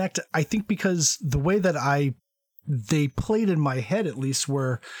disconnect. I think because the way that they played in my head, at least,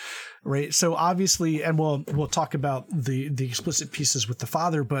 were right. So obviously, and we'll talk about the explicit pieces with the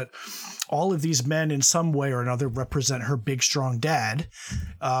father, but all of these men in some way or another represent her big, strong dad,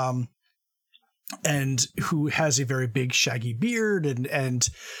 and who has a very big shaggy beard. And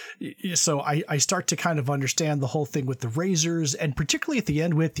so I start to kind of understand the whole thing with the razors, and particularly at the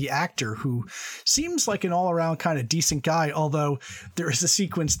end with the actor, who seems like an all around kind of decent guy. Although there is a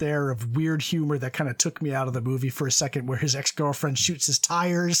sequence there of weird humor that kind of took me out of the movie for a second, where his ex-girlfriend shoots his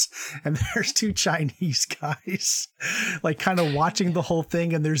tires and there's two Chinese guys like kind of watching the whole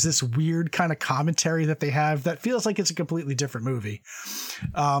thing. And there's this weird kind of commentary that they have that feels like it's a completely different movie.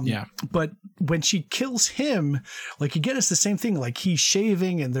 But when she kills him, like, again, it's the same thing. Like, he's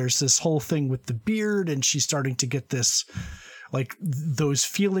shaving and there's this whole thing with the beard, and she's starting to get this, like, those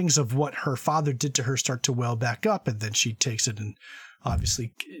feelings of what her father did to her start to well back up. And then she takes it and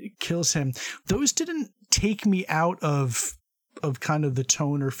obviously kills him. Those didn't take me out of kind of the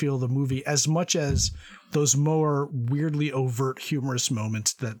tone or feel of the movie as much as those more weirdly overt humorous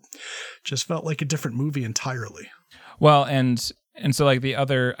moments that just felt like a different movie entirely. Well, and so like the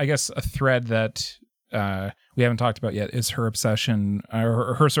other, I guess, a thread that we haven't talked about yet is her obsession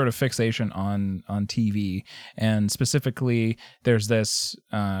or her sort of fixation on TV, and specifically there's this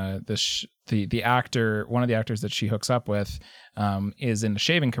the actor, one of the actors that she hooks up with is in the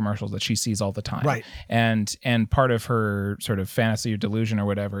shaving commercials that she sees all the time, right? And part of her sort of fantasy or delusion or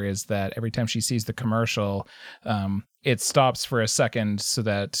whatever is that every time she sees the commercial, it stops for a second so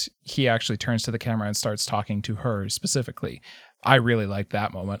that he actually turns to the camera and starts talking to her specifically. I really like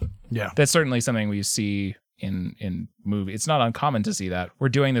that moment. Yeah. That's certainly something we see in movie. It's not uncommon to see that. We're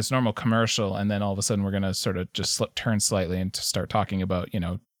doing this normal commercial and then all of a sudden we're going to sort of just turn slightly and to start talking about,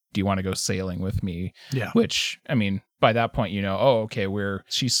 do you want to go sailing with me? Yeah. Which, I mean, by that point,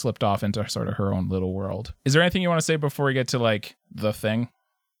 she slipped off into sort of her own little world. Is there anything you want to say before we get to like The Thing?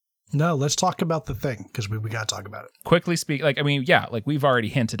 No, let's talk about The Thing, because we got to talk about it. Quickly speak, we've already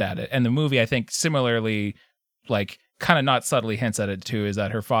hinted at it. And the movie, I think, similarly, kind of not subtly hints at it too, is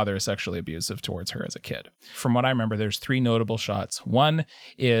that her father is sexually abusive towards her as a kid. From what I remember, there's 3 notable shots. One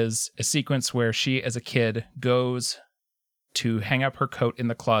is a sequence where she, as a kid, goes to hang up her coat in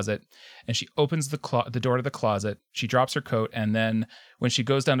the closet, and she opens the door to the closet. She drops her coat, and then when she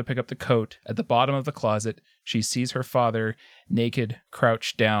goes down to pick up the coat, at the bottom of the closet, she sees her father naked,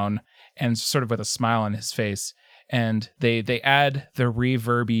 crouched down, and sort of with a smile on his face. And they add the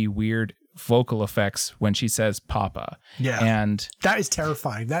reverby, weird vocal effects when she says Papa. Yeah. And that is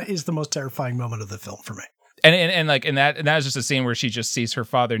terrifying. That is the most terrifying moment of the film for me. And that is just a scene where she just sees her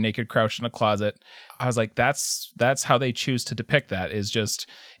father naked, crouched in a closet. I was like, that's how they choose to depict that, is just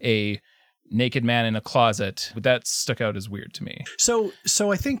a naked man in a closet. That stuck out as weird to me. So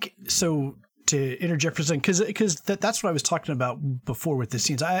I think to interject for a second, because that's what I was talking about before with the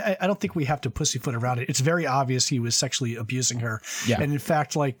scenes. I don't think we have to pussyfoot around it. It's very obvious he was sexually abusing her. Yeah. And in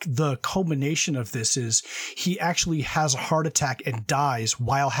fact, like, the culmination of this is he actually has a heart attack and dies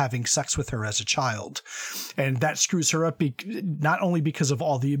while having sex with her as a child. And that screws her up, not only because of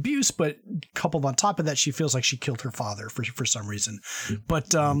all the abuse, but coupled on top of that, she feels like she killed her father for some reason.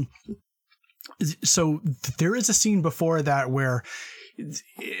 But so there is a scene before that where,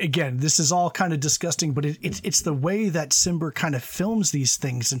 again, this is all kind of disgusting, but it's the way that Cimber kind of films these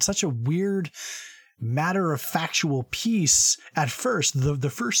things in such a weird, matter of factual piece. At first, the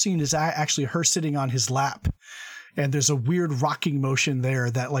first scene is actually her sitting on his lap, and there's a weird rocking motion there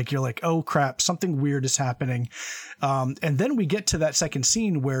that, like, you're like, oh crap, something weird is happening. And then we get to that second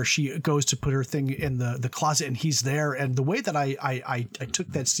scene where she goes to put her thing in the closet and he's there. And the way that I took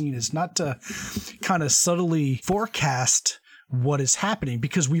that scene is not to kind of subtly forecast what is happening,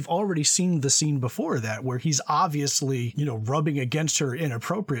 because we've already seen the scene before that where he's obviously, rubbing against her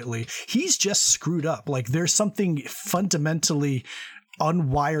inappropriately. He's just screwed up. Like, there's something fundamentally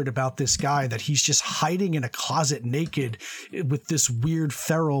unwired about this guy, that he's just hiding in a closet naked with this weird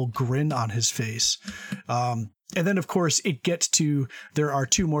feral grin on his face. And then, of course, it gets to, there are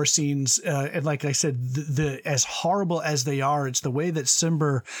 2 more scenes. And like I said, the as horrible as they are, it's the way that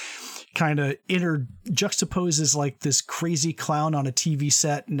Cimber kind of juxtaposes like this crazy clown on a TV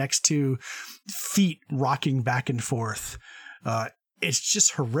set next to feet rocking back and forth. It's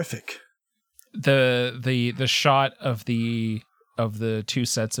just horrific. The shot of the 2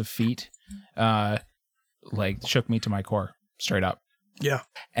 sets of feet, shook me to my core, straight up. Yeah.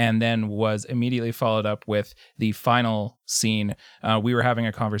 And then was immediately followed up with the final scene. We were having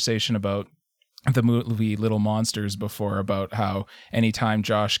a conversation about the movie Little Monsters before, about how anytime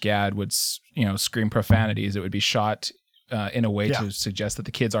Josh Gad would, scream profanities, it would be shot in a way to suggest that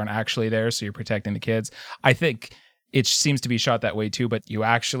the kids aren't actually there, so you're protecting the kids. I think it seems to be shot that way too, but you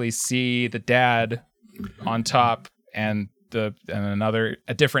actually see the dad on top and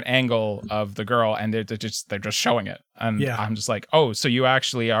a different angle of the girl, and they're just showing it. And I'm just like, oh, so you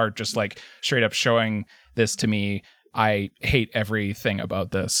actually are just like straight up showing this to me. I hate everything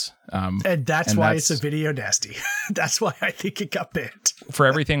about this. And that's why it's a video nasty. That's why I think it got banned. For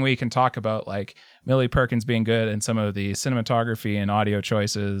everything we can talk about, like Millie Perkins being good and some of the cinematography and audio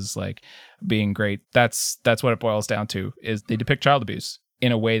choices, like, being great. That's what it boils down to, is they depict child abuse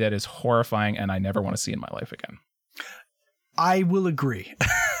in a way that is horrifying and I never want to see in my life again. I will agree.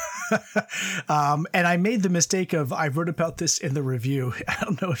 And I made the mistake of, I wrote about this in the review. I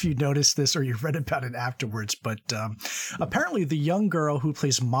don't know if you noticed this or you read about it afterwards, but apparently the young girl who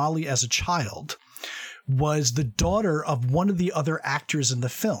plays Molly as a child was the daughter of one of the other actors in the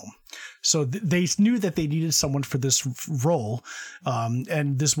film. So they knew that they needed someone for this role.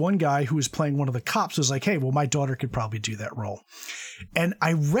 And this one guy who was playing one of the cops was like, hey, well, my daughter could probably do that role. And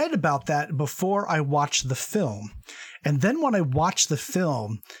I read about that before I watched the film. And then when I watched the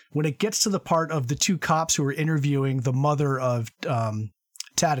film, when it gets to the part of the two cops who are interviewing the mother of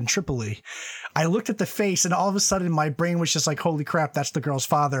Tad and Tripoli, I looked at the face and all of a sudden my brain was just like, holy crap, that's the girl's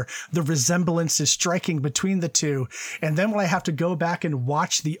father. The resemblance is striking between the two. And then when I have to go back and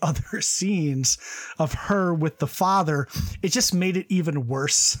watch the other scenes of her with the father, it just made it even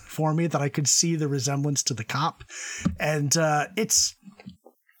worse for me that I could see the resemblance to the cop. And it's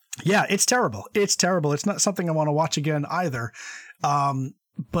terrible. It's terrible. It's not something I want to watch again either.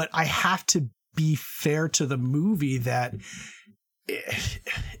 But I have to be fair to the movie that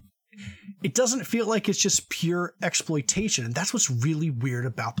it doesn't feel like it's just pure exploitation. And that's what's really weird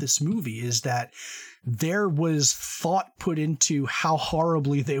about this movie, is that there was thought put into how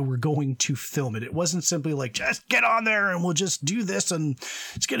horribly they were going to film it. It wasn't simply like, just get on there and we'll just do this and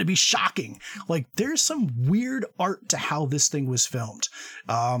it's going to be shocking. Like, there's some weird art to how this thing was filmed.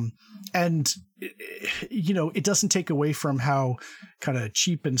 And you know, it doesn't take away from how kind of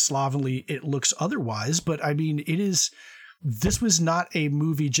cheap and slovenly it looks otherwise. But I mean, this was not a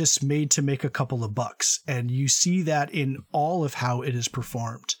movie just made to make a couple of bucks. And you see that in all of how it is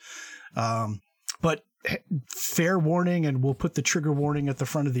performed. But fair warning, and we'll put the trigger warning at the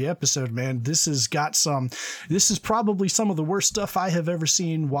front of the episode, man, this is probably some of the worst stuff I have ever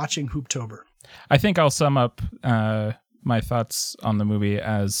seen watching Hooptober. I think I'll sum up my thoughts on the movie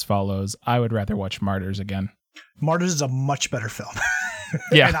as follows. I would rather watch Martyrs again. Martyrs is a much better film.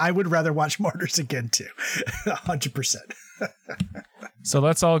 Yeah. And I would rather watch Martyrs again too. 100%. So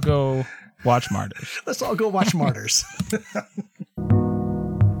let's all go watch Martyrs. Let's all go watch Martyrs.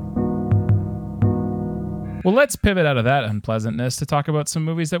 Well, let's pivot out of that unpleasantness to talk about some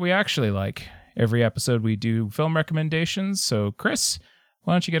movies that we actually like. Every episode we do film recommendations. So Chris,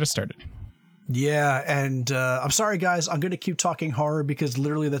 why don't you get us started? Yeah, and I'm sorry, guys. I'm going to keep talking horror because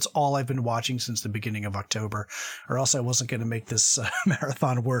literally that's all I've been watching since the beginning of October, or else I wasn't going to make this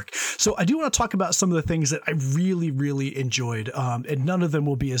marathon work. So I do want to talk about some of the things that I really, really enjoyed, and none of them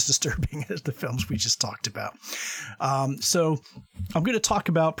will be as disturbing as the films we just talked about. So I'm going to talk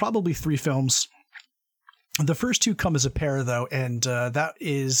about probably 3 films. The first 2 come as a pair, though, and that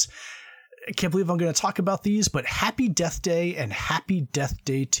is... I can't believe I'm going to talk about these, but Happy Death Day and Happy Death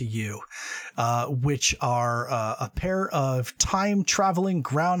Day to You, which are a pair of time-traveling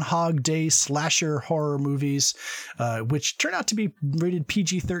Groundhog Day slasher horror movies, which turn out to be rated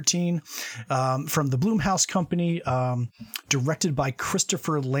PG-13, from the Blumhouse Company, directed by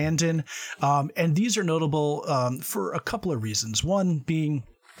Christopher Landon. And these are notable for a couple of reasons. One being...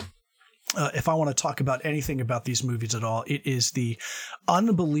 if I want to talk about anything about these movies at all, it is the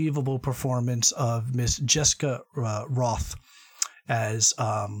unbelievable performance of Miss Jessica Roth as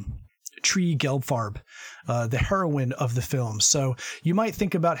Tree Gelbfarb, the heroine of the film. So you might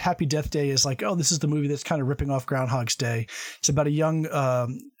think about Happy Death Day as like, oh, this is the movie that's kind of ripping off Groundhog's Day. It's about a young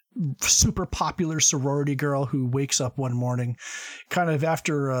super popular sorority girl who wakes up one morning kind of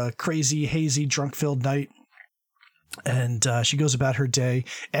after a crazy, hazy, drunk-filled night. And she goes about her day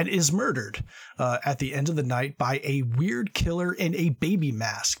and is murdered at the end of the night by a weird killer in a baby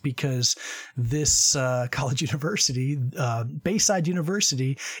mask, because this college university, Bayside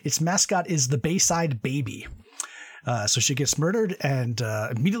University, its mascot is the Bayside Baby. So she gets murdered and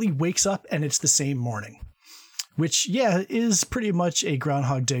immediately wakes up, and it's the same morning. Which, yeah, is pretty much a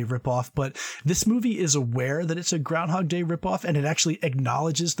Groundhog Day ripoff, but this movie is aware that it's a Groundhog Day ripoff, and it actually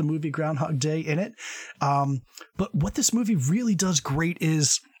acknowledges the movie Groundhog Day in it. But what this movie really does great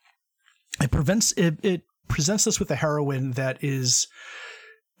is it presents us with a heroine that is...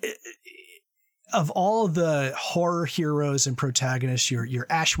 of all of the horror heroes and protagonists, your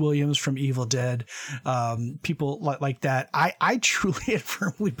Ash Williams from Evil Dead, people like that, I truly and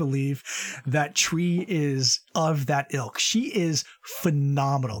firmly believe that Tree is of that ilk. She is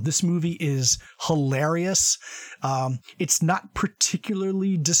phenomenal. This movie is hilarious. It's not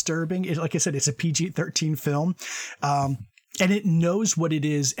particularly disturbing. Like I said, it's a PG-13 film. And it knows what it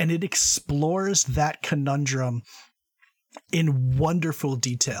is, and it explores that conundrum in wonderful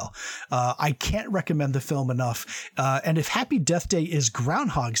detail. I can't recommend the film enough. And if Happy Death Day is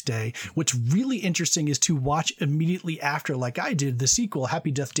Groundhog's Day, what's really interesting is to watch immediately after, like I did, the sequel, Happy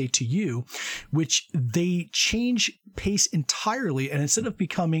Death Day to You, which they change pace entirely. And instead of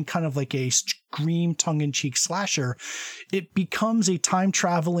becoming kind of like a scream tongue-in-cheek slasher, it becomes a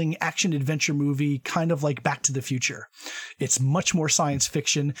time-traveling action-adventure movie, kind of like Back to the Future. It's much more science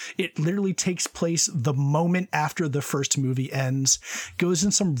fiction. It literally takes place the moment after the first movie ends, goes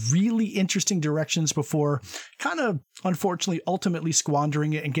in some really interesting directions before kind of, unfortunately, ultimately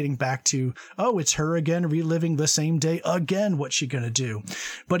squandering it and getting back to, oh, it's her again, reliving the same day again. What's she going to do?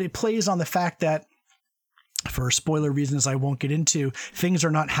 But it plays on the fact that, for spoiler reasons I won't get into, things are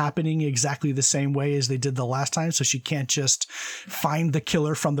not happening exactly the same way as they did the last time. So she can't just find the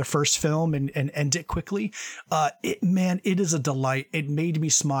killer from the first film and end it quickly. It is a delight. It made me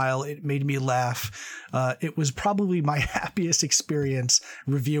smile. It made me laugh. It was probably my happiest experience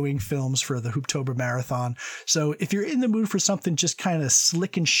reviewing films for the Hooptober Marathon. So if you're in the mood for something just kind of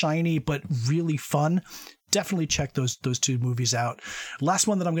slick and shiny, but really fun, definitely check those two movies out. Last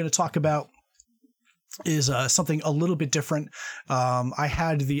one that I'm going to talk about is something a little bit different. I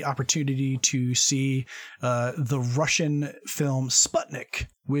had the opportunity to see the Russian film Sputnik,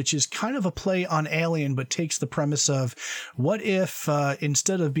 which is kind of a play on Alien, but takes the premise of what if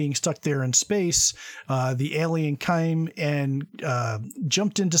instead of being stuck there in space, the alien came and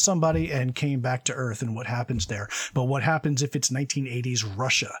jumped into somebody and came back to Earth, and what happens there. But what happens if it's 1980s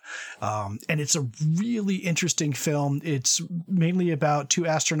Russia? And it's a really interesting film. It's mainly about two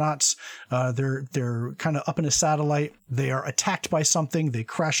astronauts. They're kind of up in a satellite. They are attacked by something. They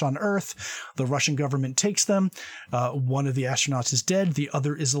crash on Earth. The Russian government takes them. One of the astronauts is dead. The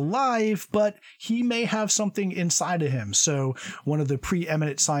other is alive, but he may have something inside of him. So one of the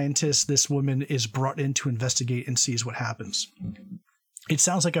preeminent scientists, this woman, is brought in to investigate and sees what happens. It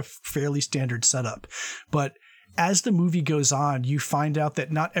sounds like a fairly standard setup, but as the movie goes on, you find out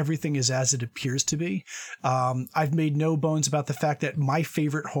that not everything is as it appears to be. I've made no bones about the fact that my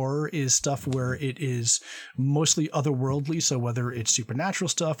favorite horror is stuff where it is mostly otherworldly. So whether it's supernatural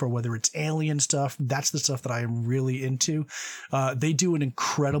stuff or whether it's alien stuff, that's the stuff that I am really into. They do an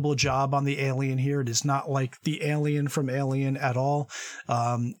incredible job on the alien here. It is not like the alien from Alien at all.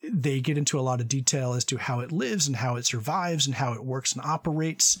 They get into a lot of detail as to how it lives and how it survives and how it works and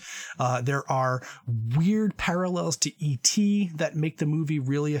operates. There are weird parallels to E.T. that make the movie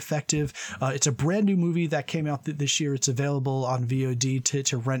really effective. It's a brand new movie that came out this year. It's available on VOD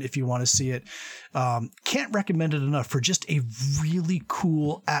to rent if you want to see it. Can't recommend it enough for just a really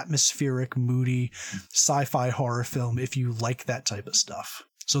cool, atmospheric, moody sci-fi horror film if you like that type of stuff.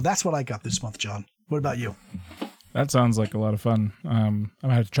 So that's what I got this month, John. What about you? That sounds like a lot of fun. I'm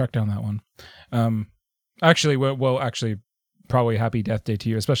gonna have to track down that one. Actually, probably Happy Death Day to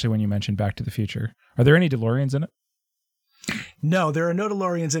you, especially when you mentioned Back to the Future. Are there any DeLoreans in it? No, there are no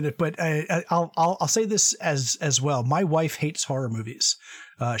DeLoreans in it, but I'll say this as well. My wife hates horror movies.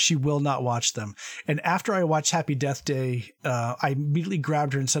 She will not watch them. And after I watched Happy Death Day, I immediately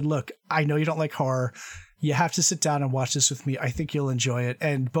grabbed her and said, look, I know you don't like horror. You have to sit down and watch this with me. I think you'll enjoy it.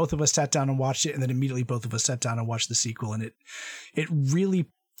 And both of us sat down and watched it. And then immediately both of us sat down and watched the sequel. And it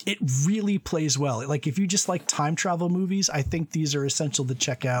really plays well. Like, if you just like time travel movies, I think these are essential to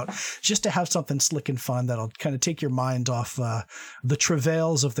check out just to have something slick and fun that'll kind of take your mind off the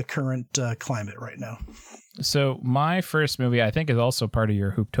travails of the current climate right now. So my first movie, I think, is also part of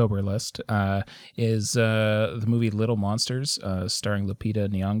your Hooptober list, is the movie Little Monsters, starring Lupita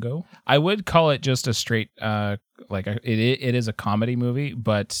Nyong'o. I would call it just a straight, it is a comedy movie,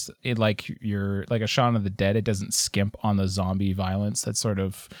 but it like a Shaun of the Dead. It doesn't skimp on the zombie violence that sort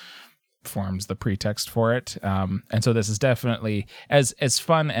of forms the pretext for it. And so this is definitely, as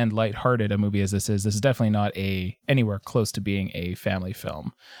fun and lighthearted a movie as this is definitely not anywhere close to being a family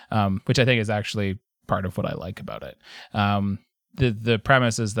film, which I think is actually part of what I like about it. The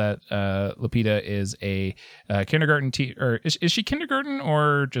premise is that Lupita is a kindergarten teacher. Is she kindergarten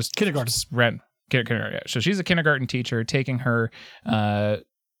or just kindergarten? Kindergarten. Yeah. So she's a kindergarten teacher taking her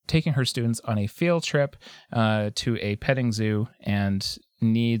students on a field trip to a petting zoo, and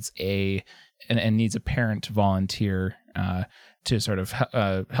needs a parent volunteer to sort of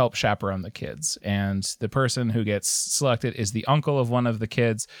help chaperone the kids. And the person who gets selected is the uncle of one of the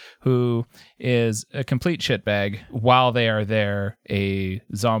kids, who is a complete shitbag. While they are there, a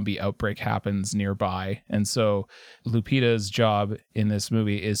zombie outbreak happens nearby. And so Lupita's job in this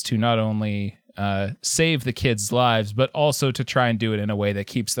movie is to not only save the kids' lives, but also to try and do it in a way that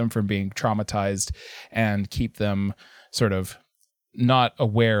keeps them from being traumatized and keep them sort of not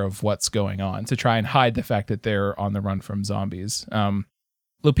aware of what's going on, to try and hide the fact that they're on the run from zombies.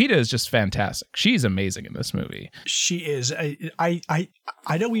 Lupita is just fantastic. She's amazing in this movie. She is. I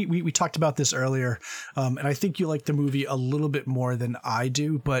know we talked about this earlier, and I think you like the movie a little bit more than I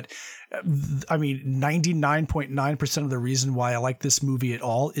do, but I mean, 99.9% of the reason why I like this movie at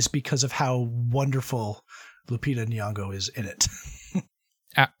all is because of how wonderful Lupita Nyong'o is in it.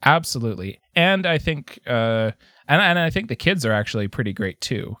 Absolutely. And I think and I think the kids are actually pretty great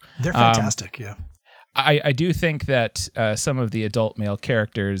too. They're fantastic. Yeah. I do think that some of the adult male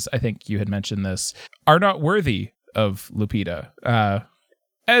characters, I think you had mentioned this, are not worthy of Lupita,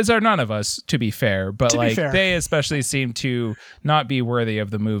 as are none of us, to be fair. But they especially seem to not be worthy of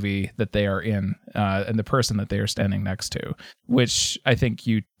the movie that they are in, and the person that they are standing next to, which I think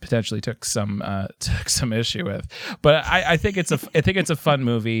you potentially took some issue with. But I think it's a fun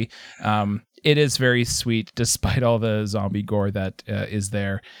movie. It is very sweet, despite all the zombie gore that is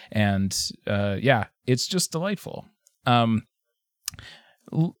there, and it's just delightful. Going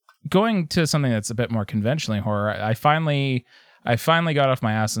to something that's a bit more conventionally horror, I finally got off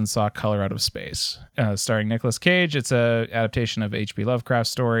my ass and saw Color Out of Space, starring Nicolas Cage. It's a adaptation of H.P.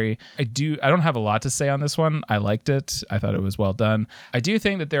 Lovecraft's story. I don't have a lot to say on this one. I liked it. I thought it was well done. I do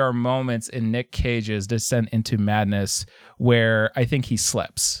think that there are moments in Nick Cage's descent into madness where I think he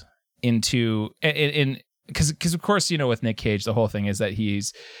slips into because of course, with Nick Cage, the whole thing is that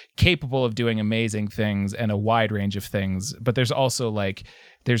he's capable of doing amazing things and a wide range of things, but there's also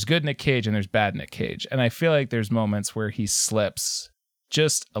there's good Nick Cage and there's bad Nick Cage, and I feel like there's moments where he slips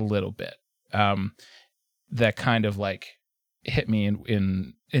just a little bit, that kind of hit me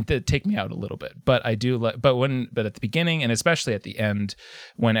in take me out a little bit. But I do but at the beginning and especially at the end,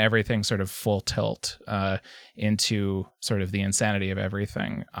 when everything sort of full tilt into sort of the insanity of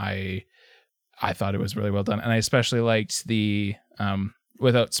everything, I thought it was really well done. And I especially liked the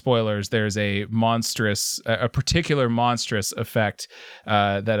without spoilers, there's a particular monstrous effect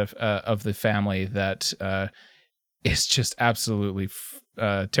that of the family that is just absolutely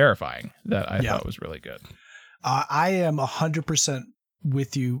terrifying, that I thought was really good. I am 100%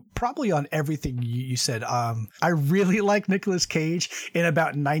 with you probably on everything you said. I really like Nicolas Cage in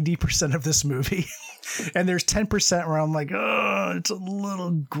about 90% of this movie. And there's 10% where I'm like, oh, it's a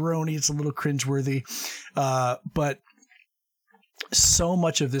little groany, it's a little cringeworthy. But so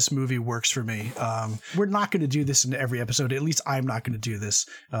much of this movie works for me. We're not going to do this in every episode. At least I'm not going to do this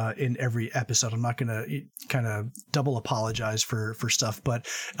in every episode. I'm not going to kind of double apologize for stuff. But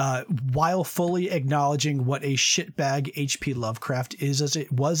while fully acknowledging what a shitbag H.P. Lovecraft is as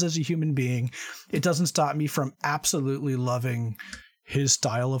a human being, it doesn't stop me from absolutely loving his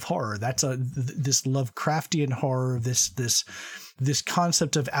style of horror. That's this Lovecraftian horror, this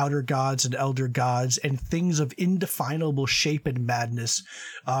concept of outer gods and elder gods and things of indefinable shape and madness,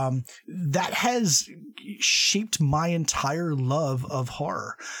 that has shaped my entire love of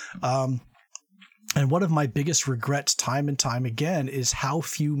horror. And one of my biggest regrets time and time again is how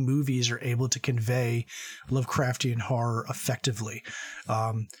few movies are able to convey Lovecraftian horror effectively.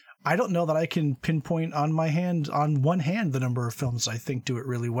 I don't know that I can pinpoint on one hand the number of films I think do it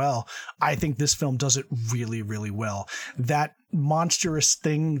really well. I think this film does it really, really well. That monstrous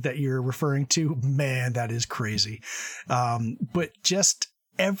thing that you're referring to, man, that is crazy. But just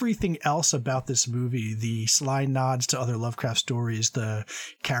everything else about this movie, the sly nods to other Lovecraft stories, the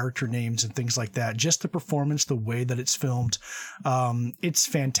character names and things like that, just the performance, the way that it's filmed, it's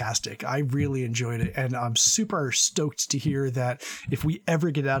fantastic. I really enjoyed it, and I'm super stoked to hear that if we ever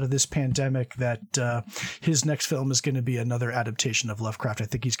get out of this pandemic, that his next film is going to be another adaptation of Lovecraft. I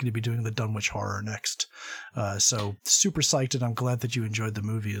think he's going to be doing the Dunwich Horror next. So super psyched, and I'm glad that you enjoyed the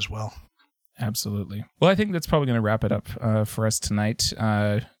movie as well. Absolutely. Well, I think that's probably going to wrap it up for us tonight.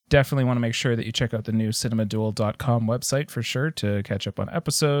 Definitely want to make sure that you check out the new cinemaduel.com website for sure to catch up on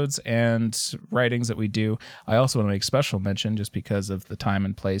episodes and writings that we do. I also want to make special mention, just because of the time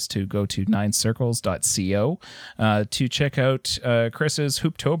and place, to go to ninecircles.co to check out Chris's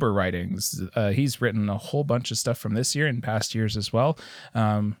Hooptober writings. He's written a whole bunch of stuff from this year and past years as well.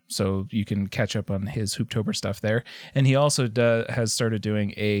 So you can catch up on his Hooptober stuff there. And he also has started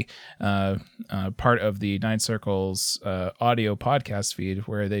doing a part of the Nine Circles audio podcast feed,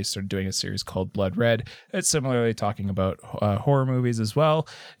 where they started doing a series called Blood Red. It's similarly talking about horror movies as well,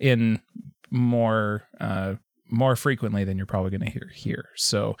 in more frequently than you're probably going to hear here.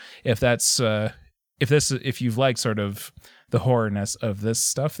 So if you've liked sort of the horrorness of this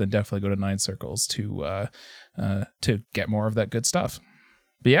stuff, then definitely go to Nine Circles to get more of that good stuff.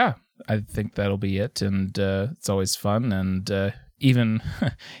 But yeah, I think that'll be it, and it's always fun, and even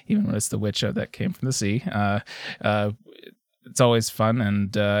when it's the witch that came from the sea, it's always fun,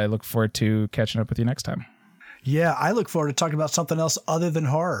 and I look forward to catching up with you next time. Yeah, I look forward to talking about something else other than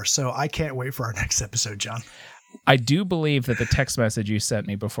horror. So I can't wait for our next episode, John. I do believe that the text message you sent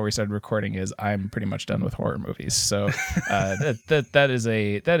me before we started recording is I'm pretty much done with horror movies. So that is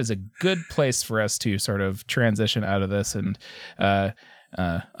a good place for us to sort of transition out of this, and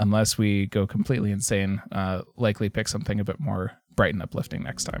unless we go completely insane, likely pick something a bit more bright and uplifting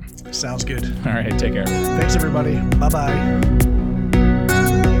next time. Sounds good. All right, take care. Thanks, everybody. Bye-bye.